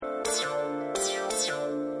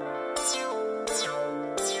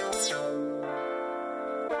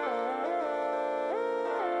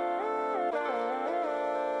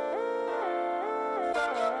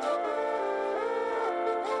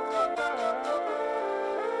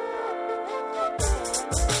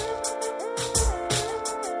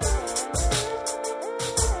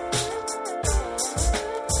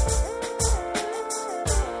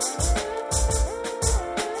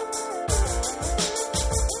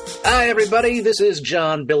Hi, everybody. This is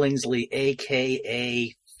John Billingsley,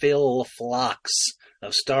 a.k.a. Phil Phlox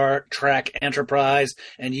of Star Trek Enterprise,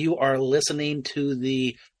 and you are listening to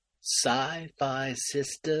the Sci-Fi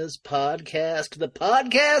Sisters podcast, the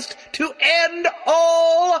podcast to end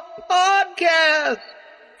all podcasts.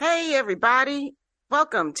 Hey, everybody.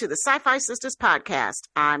 Welcome to the Sci-Fi Sisters podcast.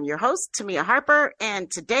 I'm your host, Tamia Harper, and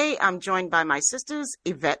today I'm joined by my sisters,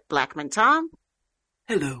 Yvette Blackman-Tom.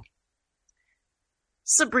 Hello.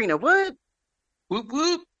 Sabrina Wood. Whoop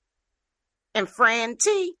whoop. And Fran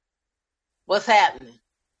T. What's happening?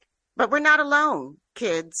 But we're not alone,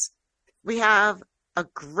 kids. We have a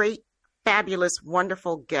great, fabulous,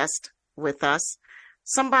 wonderful guest with us.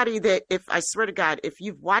 Somebody that, if I swear to God, if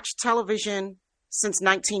you've watched television since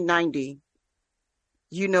 1990,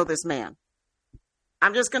 you know this man.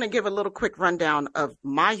 I'm just going to give a little quick rundown of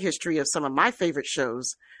my history of some of my favorite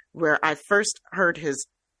shows where I first heard his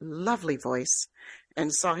lovely voice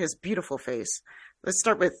and saw his beautiful face. Let's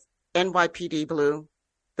start with NYPD Blue,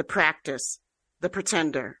 The Practice, The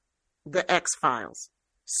Pretender, The X-Files,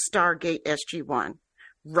 Stargate SG-1,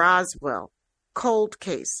 Roswell, Cold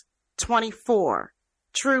Case, 24,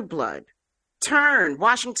 True Blood, Turn,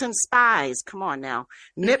 Washington Spies, come on now,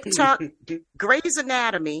 Nip Tuck, Grey's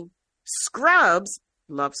Anatomy, Scrubs,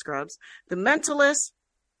 love Scrubs, The Mentalist,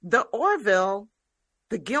 The Orville,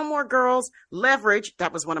 The Gilmore Girls, Leverage,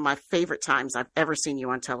 that was one of my favorite times I've ever seen you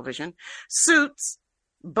on television, Suits,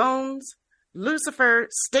 Bones, Lucifer,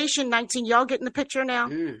 Station 19, y'all getting the picture now?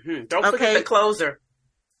 Mm-hmm. Don't forget The Closer.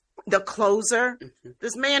 The Closer. Mm-hmm.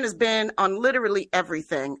 This man has been on literally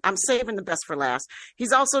everything. I'm saving the best for last.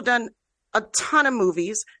 He's also done a ton of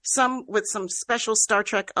movies, some with some special Star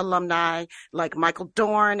Trek alumni like Michael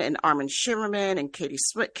Dorn and Armin Shimmerman and Kitty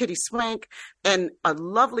Swank, and a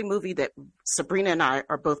lovely movie that Sabrina and I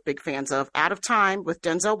are both big fans of, Out of Time with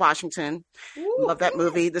Denzel Washington. Ooh. Love that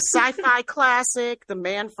movie. The sci-fi classic, The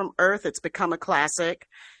Man from Earth. It's become a classic.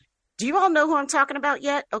 Do you all know who I'm talking about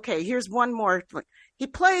yet? Okay, here's one more. He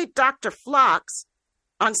played Dr. Phlox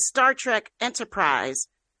on Star Trek Enterprise.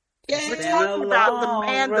 We're talking about the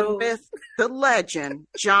man, the myth, the legend,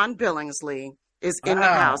 John Billingsley is in the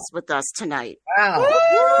house with us tonight. Wow.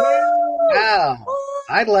 Wow.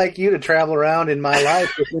 I'd like you to travel around in my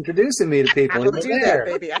life just introducing me to people. I will do that,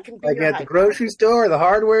 baby. I can be like at the grocery store, the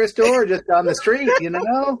hardware store, just on the street, you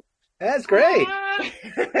know? That's great.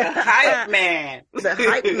 The hype man. The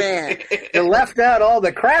hype man. You left out all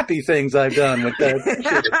the crappy things I've done with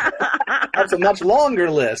that. That's a much longer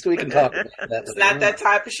list. We can talk about that. It's not that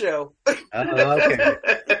type of show. Okay.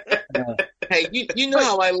 Hey, you know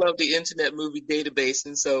how I love the Internet Movie Database,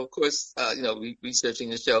 and so of course, researching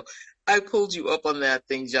the show, I pulled you up on that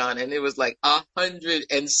thing, John, and it was like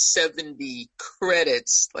 170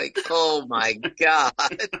 credits. Like, oh my God!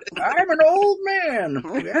 I'm an old man.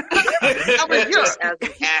 That was just as an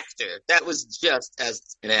actor. That was just as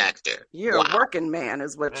an actor. You're a working man,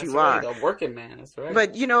 is what That's you right, are. A working man. That's right.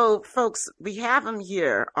 But folks, we have him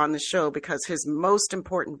here on the show because his most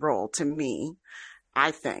important role, to me,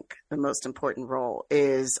 I think the most important role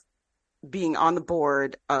is being on the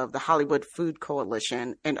board of the Hollywood Food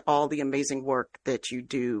Coalition and all the amazing work that you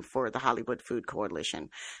do for the Hollywood Food Coalition.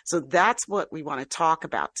 So that's what we want to talk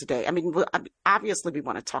about today. I mean, obviously we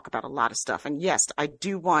want to talk about a lot of stuff. And yes, I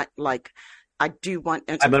do want Enterprise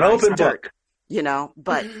I'm an open book,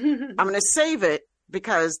 but I'm going to save it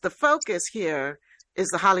because the focus here is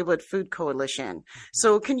the Hollywood Food Coalition.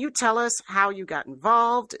 So can you tell us how you got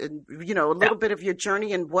involved and, a little bit of your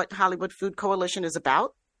journey and what Hollywood Food Coalition is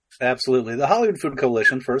about? Absolutely. The Hollywood Food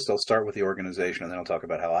Coalition, first I'll start with the organization and then I'll talk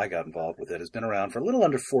about how I got involved with it, has been around for a little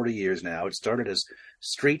under 40 years now. It started as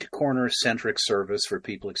street corner-centric service for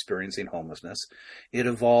people experiencing homelessness. It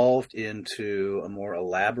evolved into a more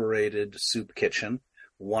elaborated soup kitchen,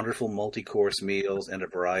 wonderful multi-course meals, and a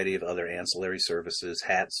variety of other ancillary services,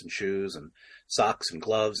 hats and shoes and socks and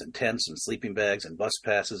gloves and tents and sleeping bags and bus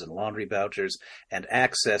passes and laundry vouchers and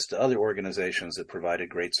access to other organizations that provided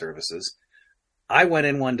great services. I went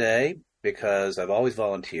in one day because I've always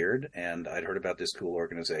volunteered and I'd heard about this cool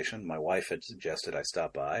organization. My wife had suggested I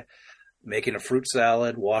stop by, making a fruit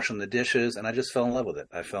salad, washing the dishes, and I just fell in love with it.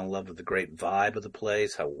 I fell in love with the great vibe of the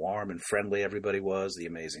place, how warm and friendly everybody was, the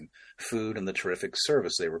amazing food, and the terrific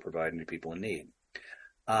service they were providing to people in need.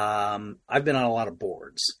 I've been on a lot of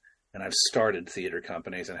boards, and I've started theater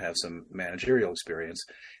companies and have some managerial experience.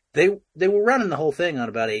 They were running the whole thing on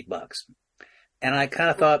about $8. And I kind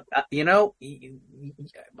of thought, I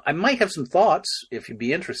might have some thoughts if you'd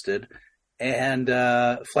be interested. And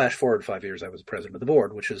flash forward 5 years, I was president of the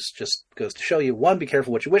board, which is just goes to show you, one, be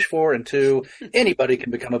careful what you wish for, and two, anybody can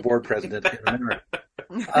become a board president in America.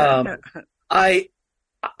 I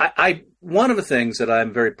one of the things that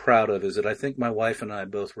I'm very proud of is that I think my wife and I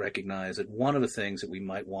both recognize that one of the things that we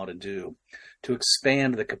might want to do to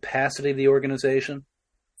expand the capacity of the organization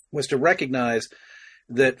was to recognize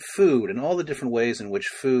that food and all the different ways in which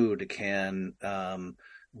food can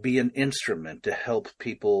be an instrument to help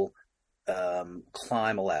people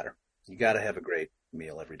climb a ladder. You got to have a great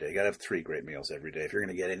meal every day. You got to have 3 great meals every day if you're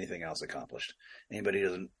going to get anything else accomplished. Anybody who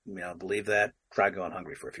doesn't, believe that, try going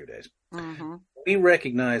hungry for a few days. Mm-hmm. We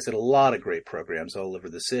recognize that a lot of great programs all over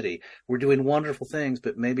the city were doing wonderful things,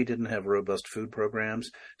 but maybe didn't have robust food programs.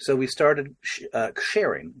 So we started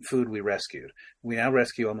sharing food we rescued. We now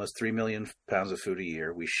rescue almost 3 million pounds of food a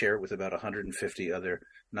year. We share it with about 150 other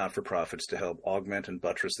not-for-profits to help augment and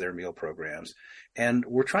buttress their meal programs. And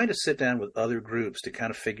we're trying to sit down with other groups to kind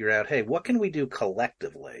of figure out, hey, what can we do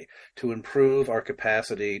collectively to improve our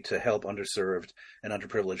capacity to help underserved and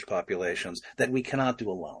underprivileged populations that we cannot do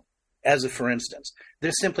alone? As for instance,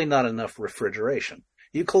 there's simply not enough refrigeration.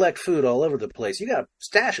 You collect food all over the place. You got to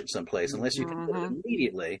stash it someplace unless you can put it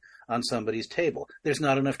immediately on somebody's table. There's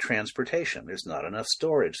not enough transportation. There's not enough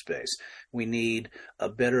storage space. We need a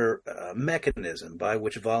better mechanism by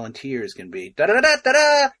which volunteers can be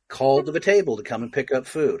called to the table to come and pick up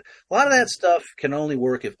food. A lot of that stuff can only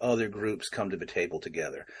work if other groups come to the table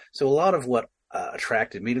together. So a lot of what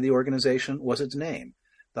attracted me to the organization was its name,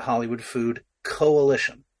 the Hollywood Food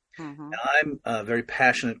Coalition. Mm-hmm. And I'm a very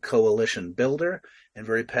passionate coalition builder and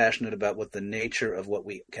very passionate about what the nature of what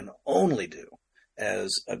we can only do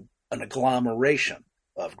as an agglomeration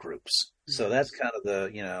of groups. So that's kind of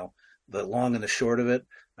the long and the short of it.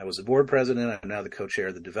 I was the board president. I'm now the co-chair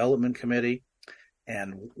of the development committee.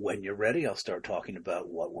 And when you're ready, I'll start talking about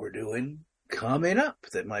what we're doing coming up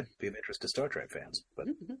that might be of interest to Star Trek fans. But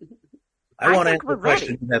I want to answer a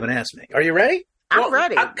question you haven't asked me. Are you ready? I'm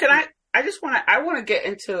ready. I want to get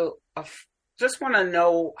into just want to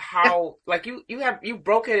know how, like you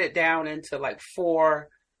broken it down into like 4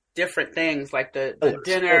 different things, like the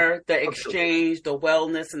dinner, the exchange, the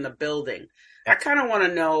wellness, and the building. I kind of want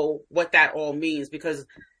to know what that all means because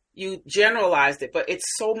you generalized it, but it's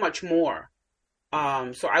so much more.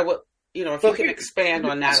 So I would, if you can expand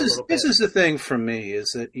on that a little bit. This is the thing for me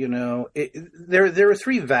is that, there are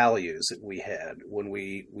 3 values that we had when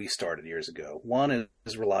we started years ago. 1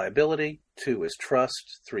 is reliability, 2 is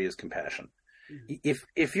trust, 3 is compassion. Mm-hmm.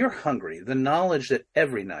 If you're hungry, the knowledge that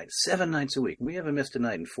every night, 7 nights a week, we haven't missed a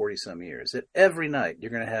night in 40 some years, that every night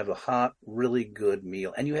you're going to have a hot, really good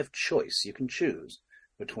meal and you have choice. You can choose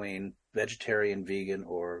between vegetarian, vegan,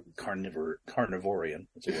 or carnivorian,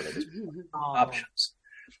 that's what it is, options.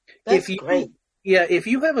 That's great. If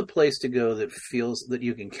you have a place to go that feels that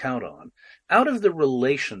you can count on, out of the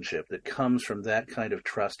relationship that comes from that kind of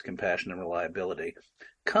trust, compassion, and reliability,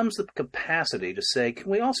 comes the capacity to say, can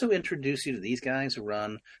we also introduce you to these guys who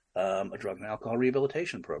run a drug and alcohol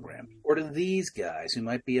rehabilitation program? Or to these guys who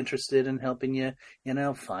might be interested in helping you,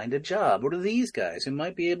 find a job? Or to these guys who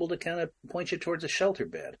might be able to kind of point you towards a shelter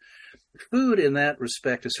bed? Food in that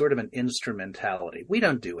respect is sort of an instrumentality. We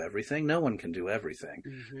don't do everything. No one can do everything.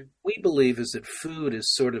 Mm-hmm. We believe is that food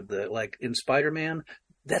is sort of like in Spider-Man,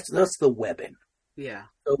 that's the webbing. Yeah.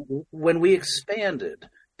 So when we expanded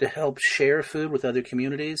to help share food with other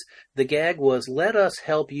communities, the gag was, let us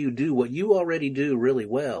help you do what you already do really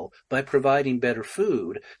well by providing better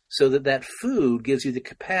food so that food gives you the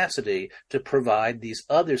capacity to provide these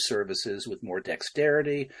other services with more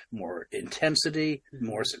dexterity, more intensity,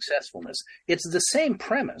 more successfulness. It's the same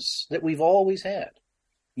premise that we've always had.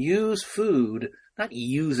 Use food, not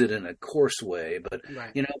use it in a coarse way, but,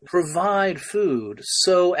 provide food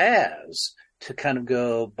so as to kind of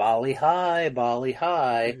go Bali high,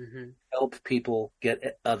 help people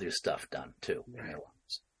get other stuff done too in their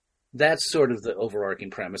lives. That's sort of the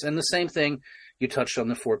overarching premise. And the same thing, you touched on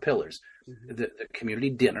the 4 pillars, the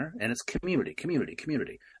community dinner, and it's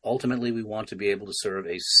community. Ultimately, we want to be able to serve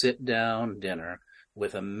a sit-down dinner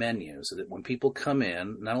with a menu so that when people come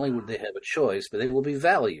in, not only would they have a choice, but they will be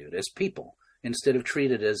valued as people instead of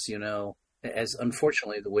treated as, as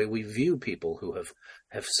unfortunately the way we view people who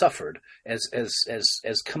have suffered as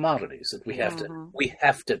commodities that we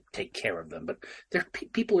have to take care of them, but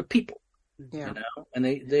people are people, and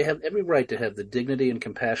they have every right to have the dignity and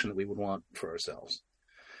compassion that we would want for ourselves.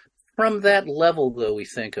 From that level, though, we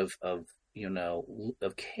think of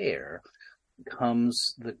care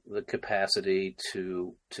comes the capacity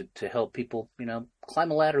to help people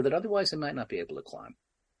climb a ladder that otherwise they might not be able to climb.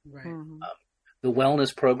 Right. Mm-hmm. The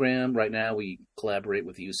wellness program, right now we collaborate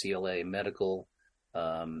with UCLA Medical.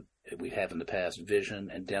 We have in the past vision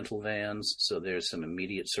and dental vans, so there's some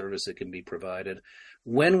immediate service that can be provided.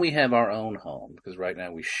 When we have our own home, because right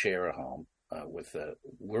now we share a home,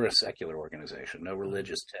 we're a secular organization, no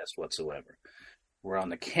religious test whatsoever. We're on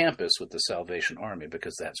the campus with the Salvation Army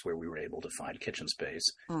because that's where we were able to find kitchen space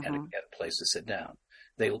and get a place to sit down.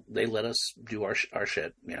 They let us do our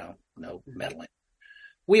shit, no meddling.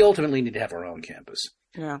 We ultimately need to have our own campus.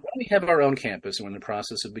 Yeah. When we have our own campus, and we're in the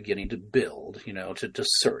process of beginning to build, to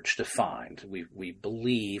search, to find, we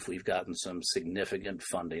believe we've gotten some significant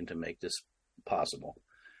funding to make this possible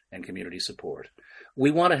and community support.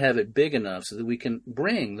 We want to have it big enough so that we can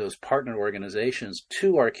bring those partner organizations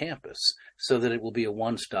to our campus so that it will be a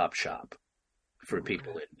one-stop shop for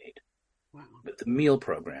people in need. Wow. But the meal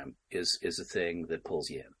program is a thing that pulls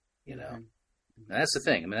you in, And that's the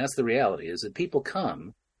thing. I mean, that's the reality, is that people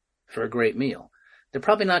come for a great meal. They're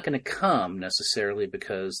probably not going to come necessarily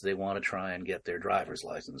because they want to try and get their driver's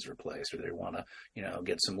license replaced, or they want to,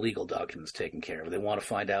 get some legal documents taken care of, or they want to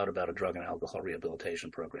find out about a drug and alcohol rehabilitation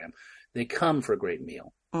program. They come for a great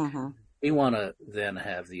meal. Mm-hmm. We want to then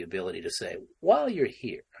have the ability to say, while you're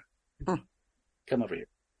here, come over here.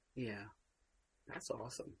 Yeah. That's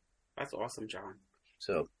awesome. That's awesome, John.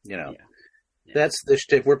 So, Yeah. that's the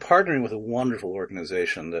shtick. We're partnering with a wonderful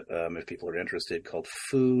organization that, if people are interested, called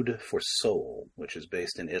Food for Soul, which is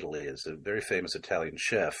based in Italy. It's a very famous Italian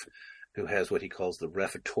chef who has what he calls the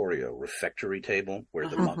refectory table, where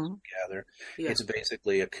the monks gather. Yeah. It's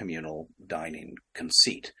basically a communal dining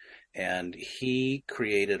conceit. And he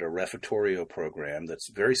created a refectorio program that's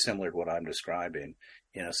very similar to what I'm describing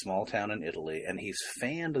in a small town in Italy, and he's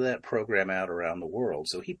fanned that program out around the world.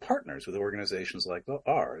 So he partners with organizations like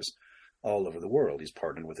ours all over the world. He's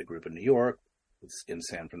partnered with a group in New York, in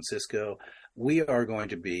San Francisco. We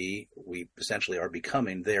essentially are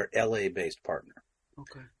becoming their LA-based partner.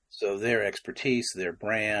 Okay. So their expertise, their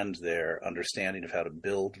brand, their understanding of how to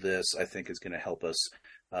build this, I think is going to help us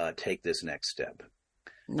take this next step.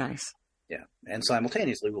 Nice. Yeah. And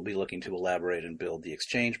simultaneously, we'll be looking to elaborate and build the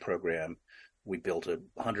exchange program. We built a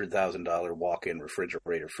 $100,000 walk-in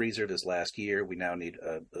refrigerator freezer this last year. We now need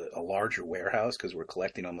a larger warehouse because we're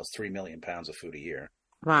collecting almost 3 million pounds of food a year.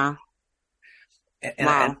 Wow.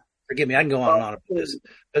 And forgive me, I can go on and on about this.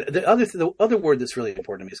 But the other word that's really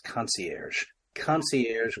important to me is concierge.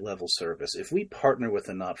 Concierge level service. If we partner with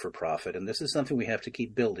a not-for-profit, and this is something we have to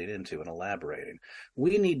keep building into and elaborating,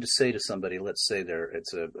 we need to say to somebody, let's say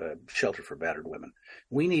it's a shelter for battered women.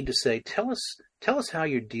 We need to say, tell us how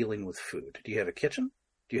you're dealing with food. Do you have a kitchen?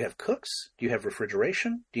 Do you have cooks? Do you have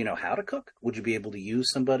refrigeration? Do you know how to cook? Would you be able to use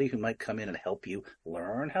somebody who might come in and help you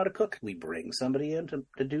learn how to cook? Could we bring somebody in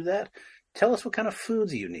to do that? Tell us what kind of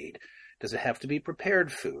foods you need. Does it have to be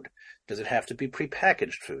prepared food? Does it have to be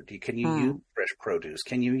prepackaged food? Can you use fresh produce?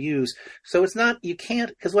 Can you use... So it's not... You can't...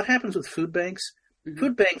 Because what happens with food banks,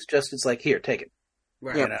 food banks it's like, here, take it.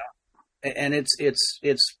 Right. And it's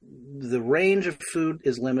the range of food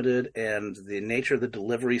is limited, and the nature of the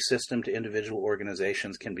delivery system to individual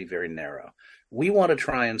organizations can be very narrow. We want to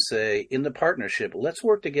try and say, in the partnership, let's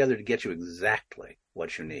work together to get you exactly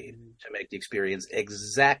what you need to make the experience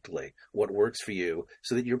exactly what works for you,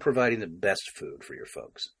 so that you're providing the best food for your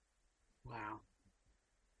folks. Wow.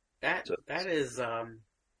 That is,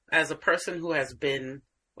 as a person who has been,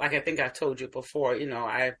 like I think I told you before,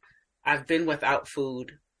 I've been without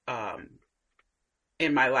food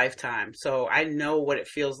in my lifetime. So I know what it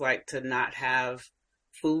feels like to not have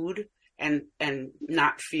food and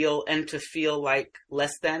not feel, and to feel like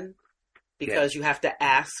less than, because you have to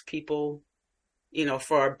ask people,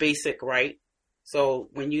 for a basic right. So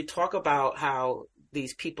when you talk about how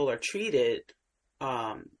these people are treated,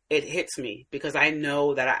 it hits me, because I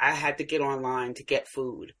know that I had to get online to get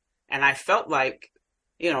food, and I felt like,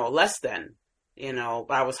 less than,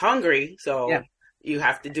 but I was hungry. So you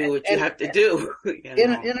have to do what you have to do.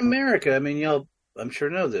 In America, I mean, I'm sure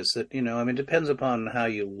know this, that, it depends upon how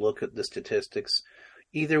you look at the statistics.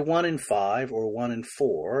 Either 1 in 5 or 1 in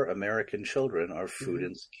 4 American children are food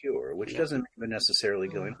insecure, which doesn't mean they're necessarily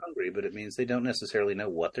going hungry, but it means they don't necessarily know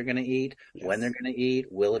what they're going to eat, when they're going to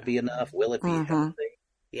eat, will it be enough, will it be healthy?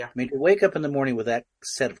 Yeah. I mean, to wake up in the morning with that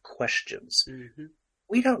set of questions,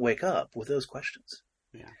 we don't wake up with those questions.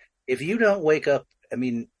 Yeah. If you don't wake up,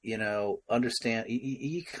 understand,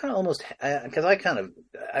 you kind of almost, because I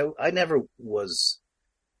never was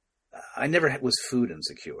food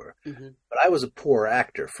insecure, but I was a poor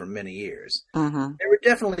actor for many years. There were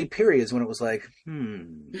definitely periods when it was like,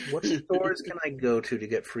 what stores can I go to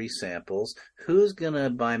get free samples? Who's going to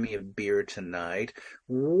buy me a beer tonight?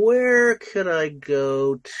 Where could I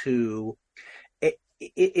go to?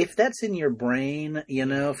 If that's in your brain,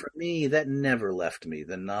 for me, that never left me.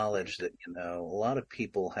 The knowledge that, a lot of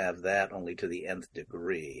people have that only to the nth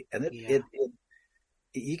degree. And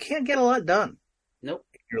you can't get a lot done. Nope.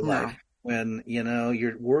 In your life when,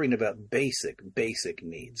 you're worrying about basic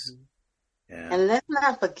needs. Yeah. And let's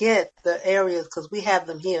not forget the areas, because we have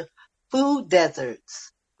them here, food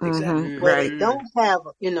deserts, Exactly. where Right. they don't have,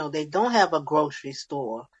 they don't have a grocery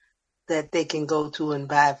store that they can go to and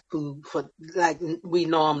buy food for like we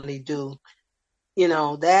normally do.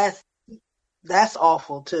 That's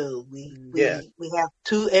awful too. We have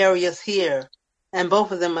two areas here, and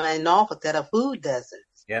both of them are in Norfolk that are food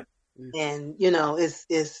deserts. Yep. And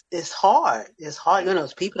it's hard. It's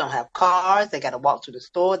hard. People don't have cars. They got to walk to the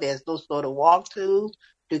store. There's no store to walk to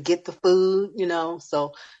get the food.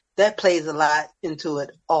 So that plays a lot into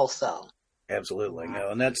it also. Absolutely.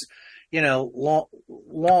 And that's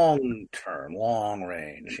long term, long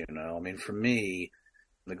range. For me,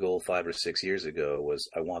 the goal 5 or 6 years ago was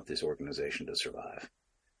I want this organization to survive.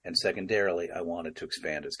 And secondarily, I wanted to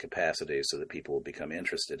expand its capacity so that people will become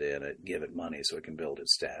interested in it, give it money so it can build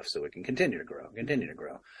its staff, so it can continue to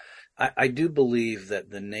grow. I do believe that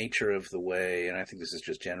the nature of the way, and I think this is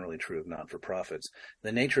just generally true of not-for-profits,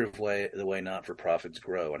 the nature of the way not-for-profits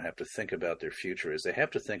grow and have to think about their future is they have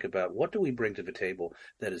to think about what do we bring to the table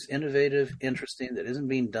that is innovative, interesting, that isn't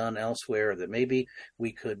being done elsewhere, that maybe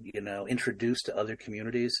we could, introduce to other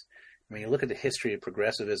communities. I mean, you look at the history of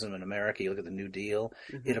progressivism in America, you look at the New Deal,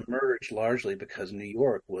 it emerged largely because New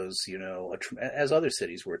York was, as other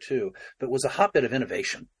cities were too, but was a hotbed of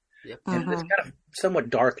innovation. Yep. And this kind of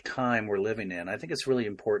somewhat dark time we're living in, I think it's really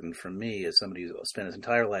important for me as somebody who's spent his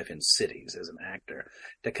entire life in cities as an actor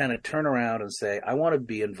to kind of turn around and say, I want to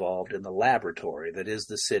be involved in the laboratory that is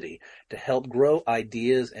the city to help grow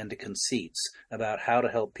ideas and conceits about how to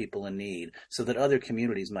help people in need so that other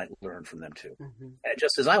communities might learn from them too.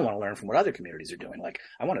 Just as I want to learn from what other communities are doing. Like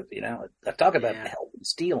I want to, talk about helping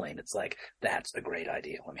stealing. It's like, that's a great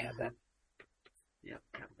idea. Let me have that. Yep.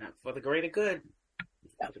 For the greater good.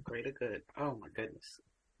 For the greater good. Oh my goodness.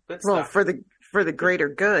 Good Well, stuff. for the greater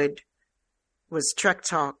good was Trek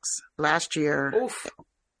Talks last year. Oof.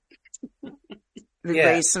 We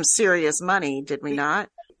raised some serious money, did we not?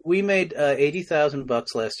 We made $80,000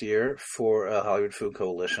 last year for Hollywood Food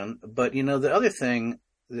Coalition. But the other thing,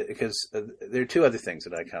 because there are two other things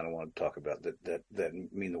that I kind of want to talk about that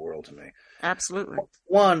mean the world to me. Absolutely.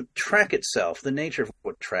 One, Trek itself, the nature of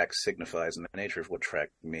what Trek signifies and the nature of what Trek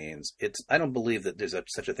means. I don't believe that there's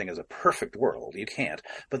such a thing as a perfect world. You can't.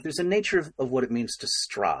 But there's a nature of what it means to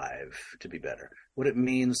strive to be better, what it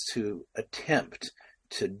means to attempt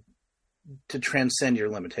to transcend your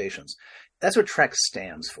limitations. That's what Trek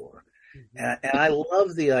stands for. And I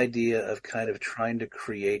love the idea of kind of trying to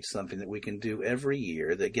create something that we can do every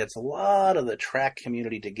year that gets a lot of the Trek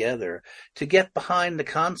community together to get behind the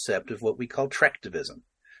concept of what we call Trektivism,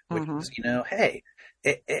 which is, hey,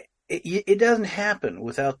 it doesn't happen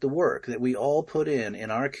without the work that we all put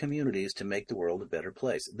in our communities to make the world a better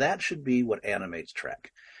place. That should be what animates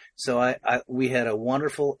Trek. So we had a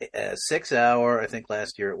wonderful 6 hour, I think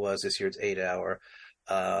last year it was, this year it's 8 hour,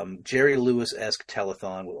 Jerry Lewis-esque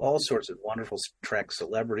telethon with all sorts of wonderful Trek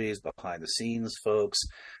celebrities, behind the scenes folks,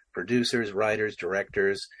 producers, writers,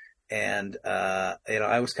 directors. And,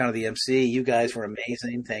 I was kind of the MC. You guys were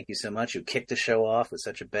amazing. Thank you so much. You kicked the show off with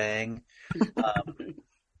such a bang. It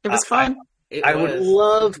was fun. I would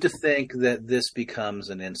love to think that this becomes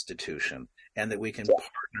an institution and that we can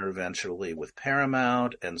partner eventually with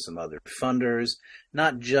Paramount and some other funders,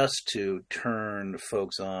 not just to turn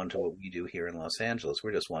folks on to what we do here in Los Angeles.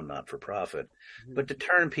 We're just one not-for-profit, but to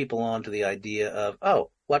turn people on to the idea of,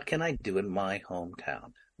 what can I do in my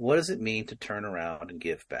hometown? What does it mean to turn around and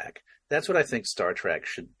give back? That's what I think Star Trek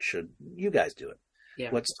should you guys do it.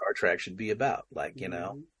 Yeah. What Star Trek should be about. Like,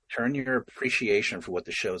 turn your appreciation for what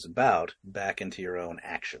the show's about back into your own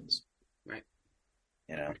actions. Right.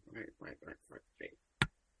 Right.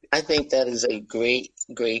 I think that is a great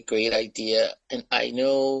idea. And I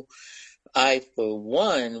know for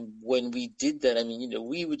one, when we did that,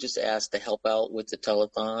 we were just asked to help out with the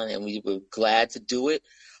telethon and we were glad to do it.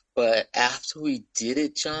 But after we did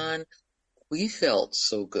it, John, we felt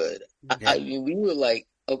so good. Yeah. We were like,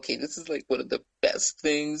 okay, this is like one of the best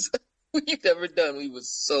things we've ever done. We were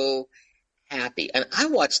so happy. And I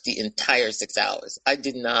watched the entire 6 hours. I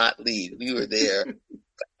did not leave. We were there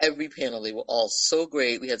for every panel. They were all so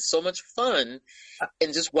great. We had so much fun.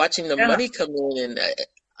 And just watching the money come in. And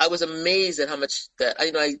I was amazed at how much that,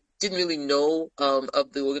 I didn't really know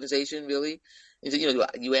of the organization, really.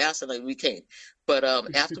 You asked and we came. But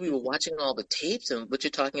after we were watching all the tapes and what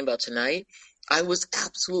you're talking about tonight, I was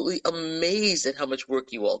absolutely amazed at how much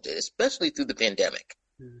work you all did, especially through the pandemic.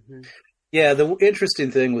 Mm-hmm. Yeah, the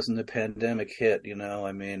interesting thing was when the pandemic hit,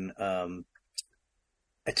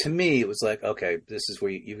 to me, it was like, okay, this is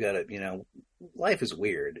where you've got to, life is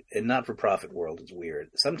weird, and not-for-profit world is weird.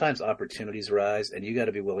 Sometimes opportunities rise, and you got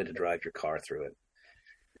to be willing to drive your car through it.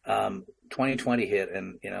 2020 hit,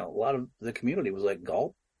 and a lot of the community was like,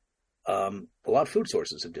 gulp. A lot of food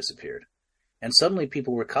sources have disappeared, and suddenly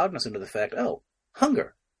people were cognizant of the fact, oh,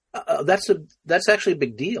 hunger. That's actually a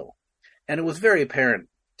big deal, and it was very apparent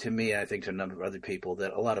to me, I think to a number of other people,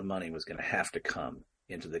 that a lot of money was going to have to come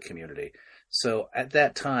into the community. So at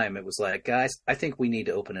that time, it was like, guys, I think we need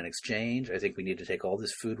to open an exchange. I think we need to take all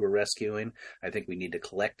this food we're rescuing. I think we need to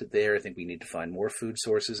collect it there. I think we need to find more food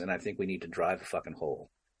sources, and I think we need to drive a fucking hole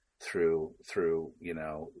through.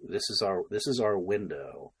 This is our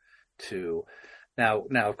window to. Now,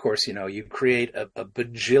 of course, you create a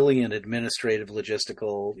bajillion administrative,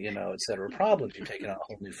 logistical, et cetera, problems. You're taking on a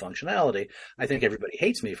whole new functionality. I think everybody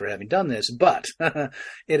hates me for having done this, but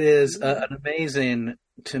it is an amazing,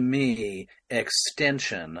 to me,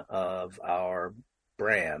 extension of our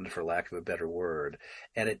brand, for lack of a better word.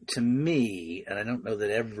 And it, to me, and I don't know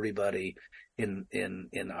that everybody in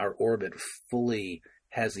our orbit fully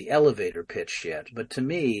has the elevator pitch yet, but to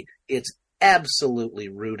me, it's absolutely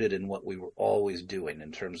rooted in what we were always doing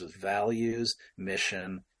in terms of values,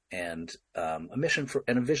 mission, and a vision for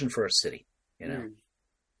our city.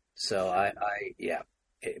 So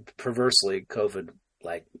perversely, COVID,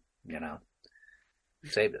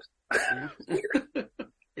 saved us.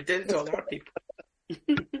 It did to a lot of people.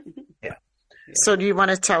 Yeah. So, do you want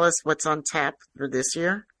to tell us what's on tap for this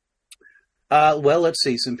year? Well, let's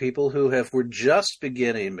see. Some people were just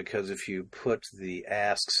beginning, because if you put the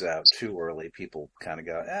asks out too early, people kind of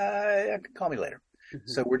go, call me later. Mm-hmm.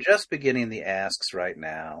 So we're just beginning the asks right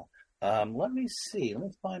now. Let me see. Let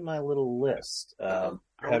me find my little list. Are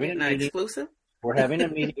we getting an exclusive? We're having a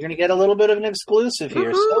meeting. You're going to get a little bit of an exclusive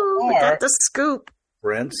here. So far, we got the scoop.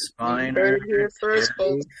 Brent Spiner,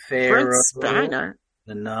 Brent Spiner.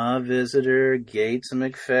 The Nah Visitor, Gates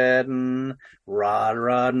McFadden, Rod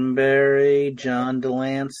Roddenberry, John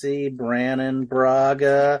Delancey, Brannon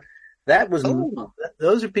Braga.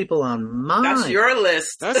 Those are people on mine. That's your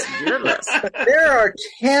list. There are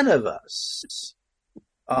 10 of us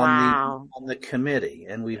on the committee,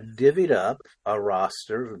 and we've divvied up a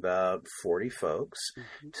roster of about 40 folks.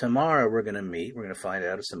 Mm-hmm. Tomorrow we're going to meet. We're going to find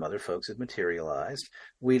out if some other folks have materialized.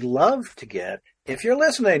 We'd love to get, if you're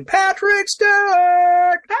listening, Patrick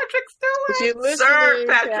Stewart! Patrick Stewart! If you're listening, Sir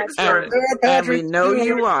Patrick Stewart. And we know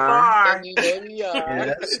you are. And you know you are.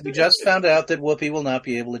 Yes, we just found out that Whoopi will not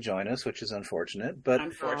be able to join us, which is unfortunate. But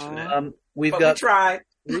we tried.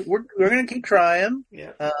 We're going to keep trying.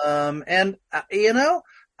 Yeah. And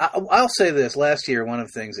I'll say this. Last year, one of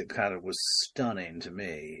the things that kind of was stunning to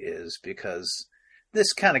me is because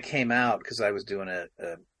this kind of came out because I was doing a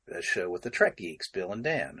show with the Trek Geeks, Bill and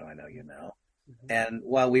Dan, who I know you know. Mm-hmm. And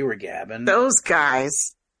while we were gabbing, those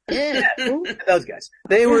guys, those guys,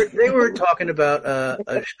 they were talking about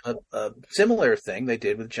a similar thing they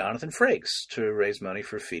did with Jonathan Frakes to raise money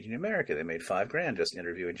for Feeding America. They made $5,000 just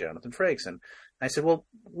interviewing Jonathan Frakes, and I said, well,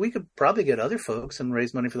 we could probably get other folks and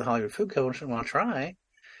raise money for the Hollywood Food Coalition. Want to try?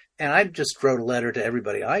 And I just wrote a letter to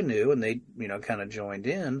everybody I knew, and they, kind of joined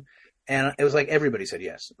in. And it was like everybody said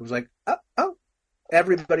yes. It was like, oh,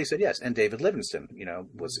 everybody said yes. And David Livingston,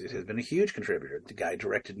 has been a huge contributor. The guy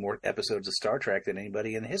directed more episodes of Star Trek than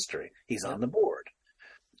anybody in history. He's on the board.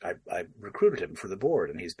 I recruited him for the board,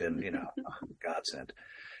 and he's been, a godsend.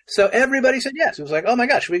 So everybody said yes. It was like, oh my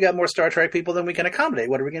gosh, we got more Star Trek people than we can accommodate.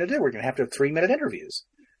 What are we going to do? We're going to have 3-minute interviews.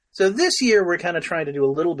 So this year we're kind of trying to do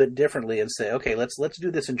a little bit differently and say, okay, let's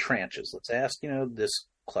do this in tranches. Let's ask, this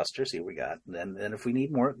cluster, see what we got. And then if we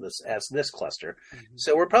need more, let's ask this cluster. Mm-hmm.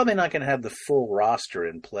 So we're probably not going to have the full roster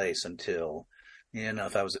in place until,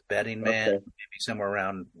 if I was a betting man, maybe somewhere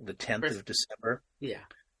around the 10th of December. Yeah.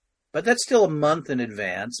 But that's still a month in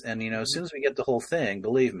advance. And, as soon as we get the whole thing,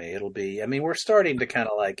 believe me, it'll be, we're starting to kind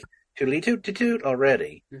of like tootly-toot-toot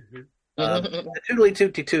already. Mm-hmm. The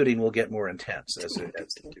tootly-toot-tooting will get more intense as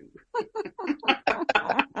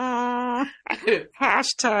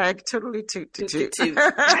Hashtag tootly-toot-toot.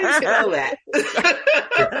 I didn't know that.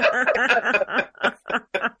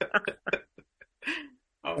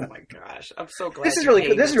 Oh my gosh. I'm so glad. This is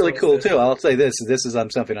really cool too. I'll say this is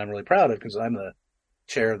something I'm really proud of because I'm the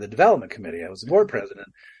chair of the development committee. I was the board president.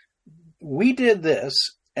 We did this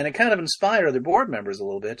and it kind of inspired other board members a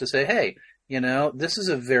little bit to say, hey, this is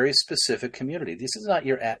a very specific community. These are not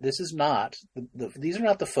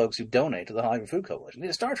the folks who donate to the Hollywood Food Coalition. These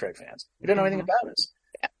are Star Trek fans. We don't know anything about us.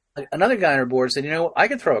 Another guy on our board said, I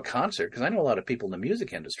could throw a concert because I know a lot of people in the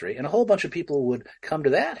music industry, and a whole bunch of people would come to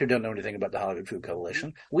that who don't know anything about the Hollywood Food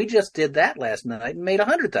Coalition. We just did that last night and made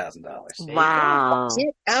 $100,000. Wow.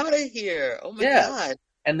 Get out of here. Oh, my God.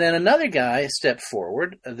 And then another guy stepped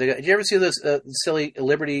forward. Did you ever see those silly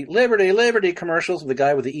Liberty commercials with the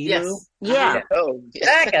guy with the emu? Yes. Yeah. Oh,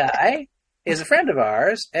 That guy is a friend of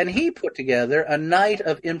ours, and he put together a night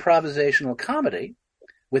of improvisational comedy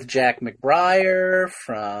with Jack McBrayer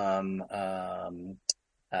from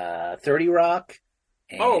 30 Rock.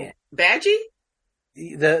 And Badgie?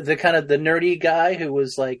 The kind of the nerdy guy who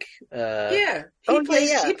was like... He plays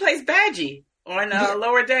Badgie on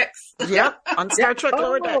Lower Decks. Yep, on Star Trek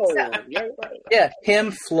Lower Decks. Yeah,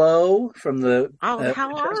 him, Flo from the... Oh,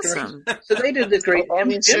 how awesome. So they did this great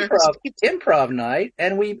improv night,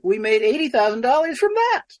 and we made $80,000 from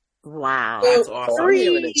that. Wow. That's awesome. I'm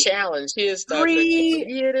giving a challenge here. You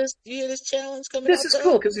hear this challenge coming This out is there?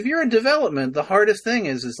 cool, because if you're in development, the hardest thing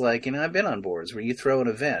is like, I've been on boards where you throw an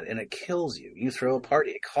event and it kills you. You throw a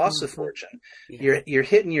party, it costs a fortune. Yeah. You're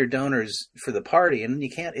hitting your donors for the party, and then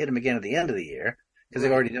you can't hit them again at the end of the year because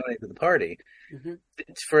they've already donated to the party. Mm-hmm.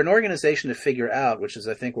 It's for an organization to figure out, which is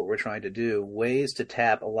I think what we're trying to do, ways to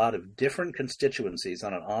tap a lot of different constituencies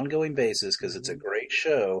on an ongoing basis, because it's a great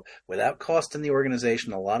show without costing the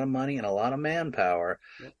organization a lot of money and a lot of manpower.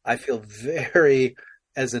 Yep. I feel very,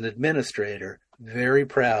 as an administrator, very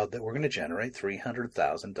proud that we're going to generate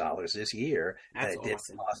 $300,000 this year. That's and it awesome.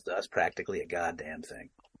 didn't cost us practically a goddamn thing.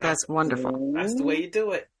 That's wonderful. That's the way you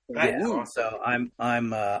do it. That's awesome. So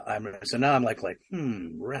so now I'm like,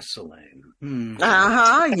 wrestling.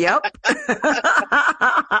 Yep.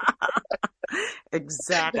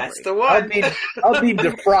 Exactly. That's the one. I'll be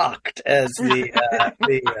defrocked as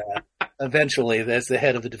eventually as the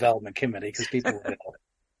head of the development committee, because people will know.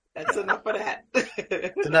 That's enough of that.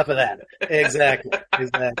 It's enough of that. Exactly.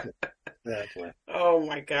 Oh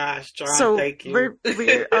my gosh, John! So thank you.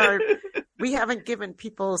 we haven't given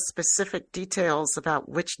people specific details about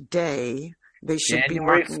which day they should be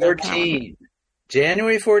January marking their 14.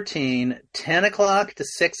 January 14, 10 o'clock to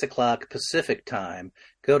 6 o'clock Pacific time.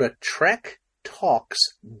 Go to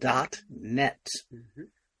trektalks.net. Mm-hmm.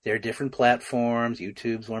 There are different platforms.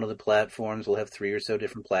 YouTube's one of the platforms. We'll have 3 or so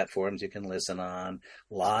different platforms you can listen on.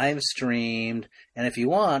 Live streamed. And if you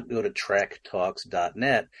want, go to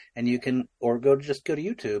trektalks.net and you can, or just go to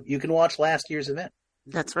YouTube. You can watch last year's event.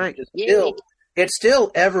 That's right. It's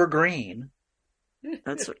still evergreen.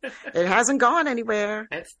 It hasn't gone anywhere.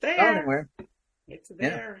 It's there. Anywhere. It's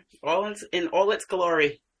there. All in all its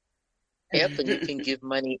glory. Yep, and you can give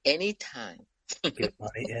money anytime. Give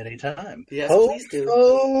money anytime. Yes, please do.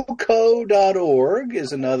 HoFoCo.org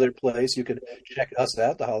is another place you could check us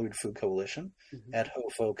out, the Hollywood Food Coalition, at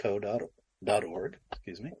HoFoCo.org.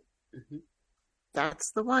 Excuse me. Mm-hmm.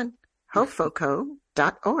 That's the one.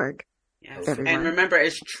 HoFoCo.org. Yes. Everyone. And remember,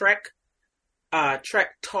 it's Trek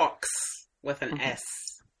Talks with an S.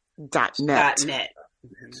 .net. .net. .net.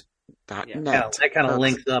 Yeah, that kind of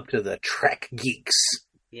links up to the Trek Geeks.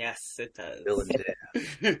 Yes, it does. Bill and Dan.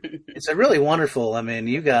 It's a really wonderful. I mean,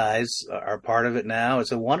 you guys are part of it now.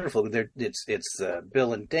 It's a wonderful. It's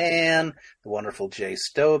Bill and Dan, the wonderful Jay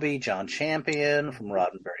Stobie, John Champion from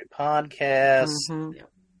Roddenberry Podcast. Mm-hmm.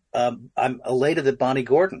 I'm elated that Bonnie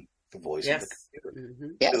Gordon, the voice of the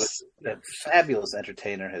computer, Yes, that fabulous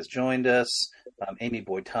entertainer, has joined us. Amy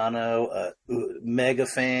Boitano, a mega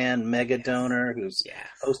fan, mega donor, who's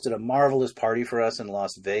hosted a marvelous party for us in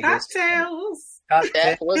Las Vegas. Cocktails.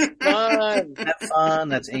 that was fun. That's fun.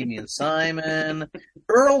 That's Amy and Simon.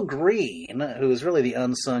 Earl Green, who is really the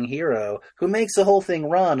unsung hero, who makes the whole thing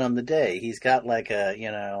run on the day. He's got like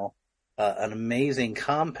an amazing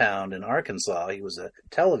compound in Arkansas. He was a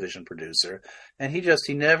television producer, and he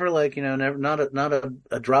never not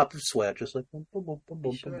a drop of sweat, just like boom, boom, boom, boom,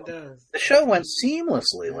 boom, Sure boom. does. The show went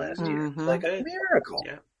seamlessly last year, Mhm. like a miracle.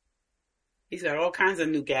 Yeah. He's got all kinds of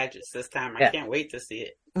new gadgets this time. I can't wait to see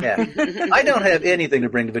it. Yeah, I don't have anything to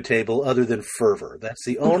bring to the table other than fervor. That's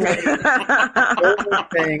the only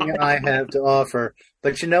thing I have to offer.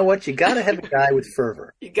 But you know what? You got to have a guy with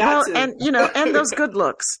fervor. You got to. And and those good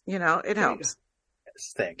looks, it helps.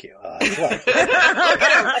 Yes, thank you. Look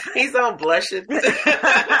at him. He's all blushing. Yes,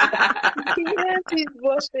 he's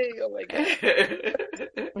blushing. Oh my god.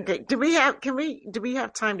 Okay. Do we have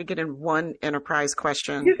time to get in one enterprise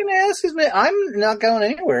question? You can ask us. I'm not going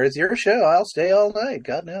anywhere. It's your show. I'll stay all night.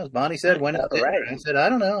 God knows. Bonnie said when it's right. I said I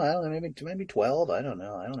don't know. Maybe 12. I don't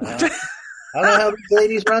know. I don't know how these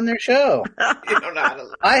ladies run their show. You don't know how to.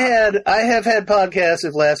 I have had podcasts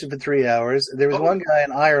that lasted for 3 hours. There was one guy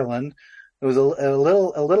in Ireland It was a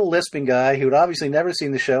little lisping guy who had obviously never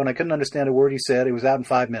seen the show, and I couldn't understand a word he said. He was out in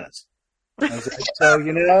 5 minutes. I was like, so,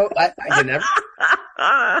 you know, I never.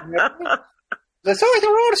 So the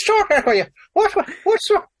road is short here for you. Which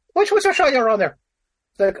was the show you're on there?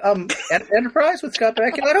 It's like, Enterprise with Scott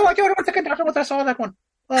Bakula. I don't want to conductor with us on that one.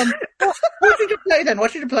 What did you play then?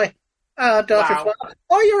 What did you play? Dr. Wow.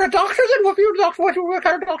 Oh, you're a doctor then? What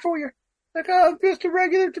kind of doctor were you? Like, just a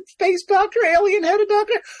regular space doctor, alien-headed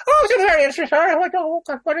doctor. Oh, it's very interesting. Sorry. I'm like, oh,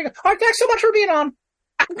 God, what are you? Oh, thanks so much for being on.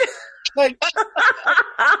 Like,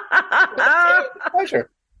 pleasure.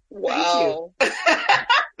 Wow.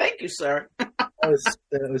 Thank you, sir.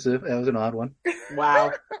 That was an odd one.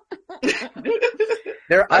 Wow.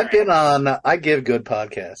 I give good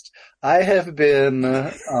podcasts. I have been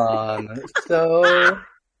on so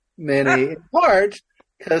many, in part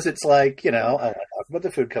because it's like, you know, I want to talk about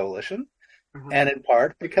the Food Coalition, and in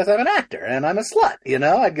part because I'm an actor and I'm a slut, you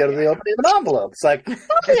know, I'd go to the opening of an envelope. It's like, I'll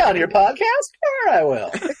be on your podcast. Sure, I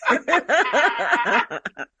will.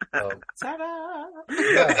 Ta-da!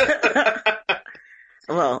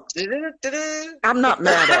 Well, I'm not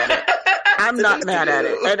mad at it. I'm not mad at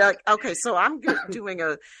it. And, okay, so I'm doing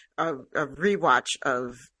a rewatch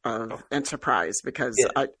of Enterprise because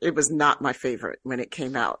it was not my favorite when it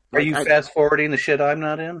came out. Are you fast forwarding the shit I'm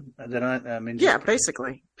not in? Yeah,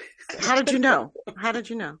 basically. How did you know?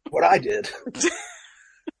 What I did.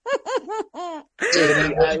 Y'all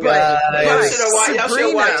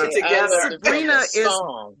should watch it together. Sabrina is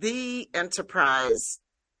the Enterprise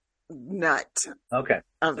nut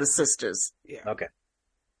of the sisters. Yeah. Okay.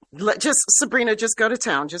 Sabrina, just go to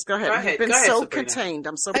town. Just go ahead. You've been so Sabrina. contained.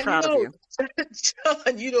 I'm so proud of you.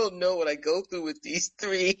 John, you don't know what I go through with these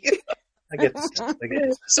three. I get this.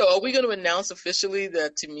 So are we going to announce officially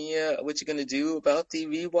that Tamia, what you're going to do about the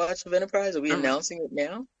rewatch of Enterprise? Are we announcing it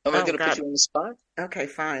now? Am I going to put you on the spot? Okay,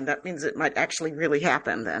 fine. That means it might actually really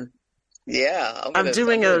happen then. Yeah. I'm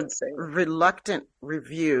doing a reluctant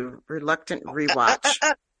rewatch.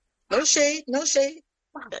 No shade.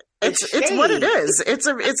 It's what it is. It's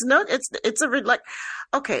a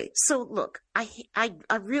okay. So look, I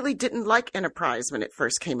really didn't like Enterprise when it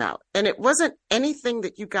first came out, and it wasn't anything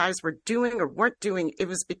that you guys were doing or weren't doing. It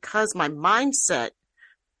was because my mindset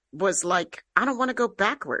was like, I don't want to go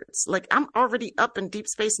backwards. Like, I'm already up in Deep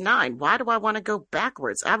Space Nine. Why do I want to go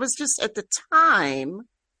backwards? I was just at the time,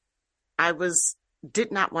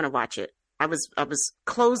 did not want to watch it. I was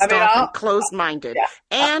closed off and closed minded,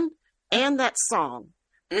 and that song.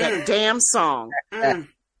 That damn song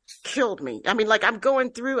killed me. I mean, like I'm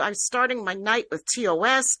starting my night with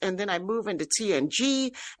TOS, and then I move into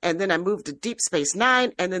TNG, and then I move to Deep Space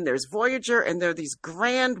Nine, and then there's Voyager, and there are these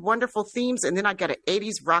grand, wonderful themes, and then I got an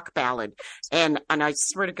 80s rock ballad, and I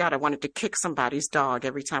swear to God, I wanted to kick somebody's dog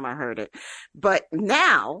every time I heard it. But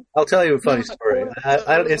now... I'll tell you a funny story.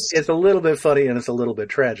 It's a little bit funny, and it's a little bit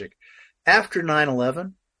tragic. After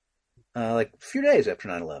 9/11, like a few days after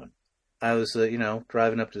 9/11, I was,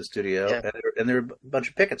 driving up to the studio, and there were a bunch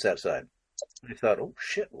of pickets outside. I thought, oh,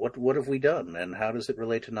 shit, what have we done? And how does it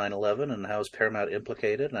relate to 9/11? And how is Paramount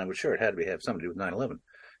implicated? And I was sure it had to have something to do with 9/11.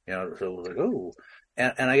 So I was like, oh.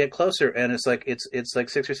 And I get closer, and it's like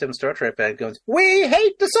 6 or 7 Star Trek fans going, "We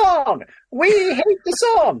hate the song! We hate the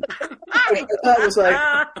song!" I was like,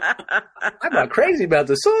 I'm not crazy about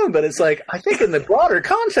the song, but it's like, I think in the broader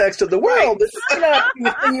context of the world, this is not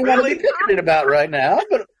the thing you want to be picketing about right now,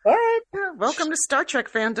 but all right. Welcome to Star Trek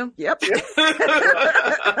fandom. Yep.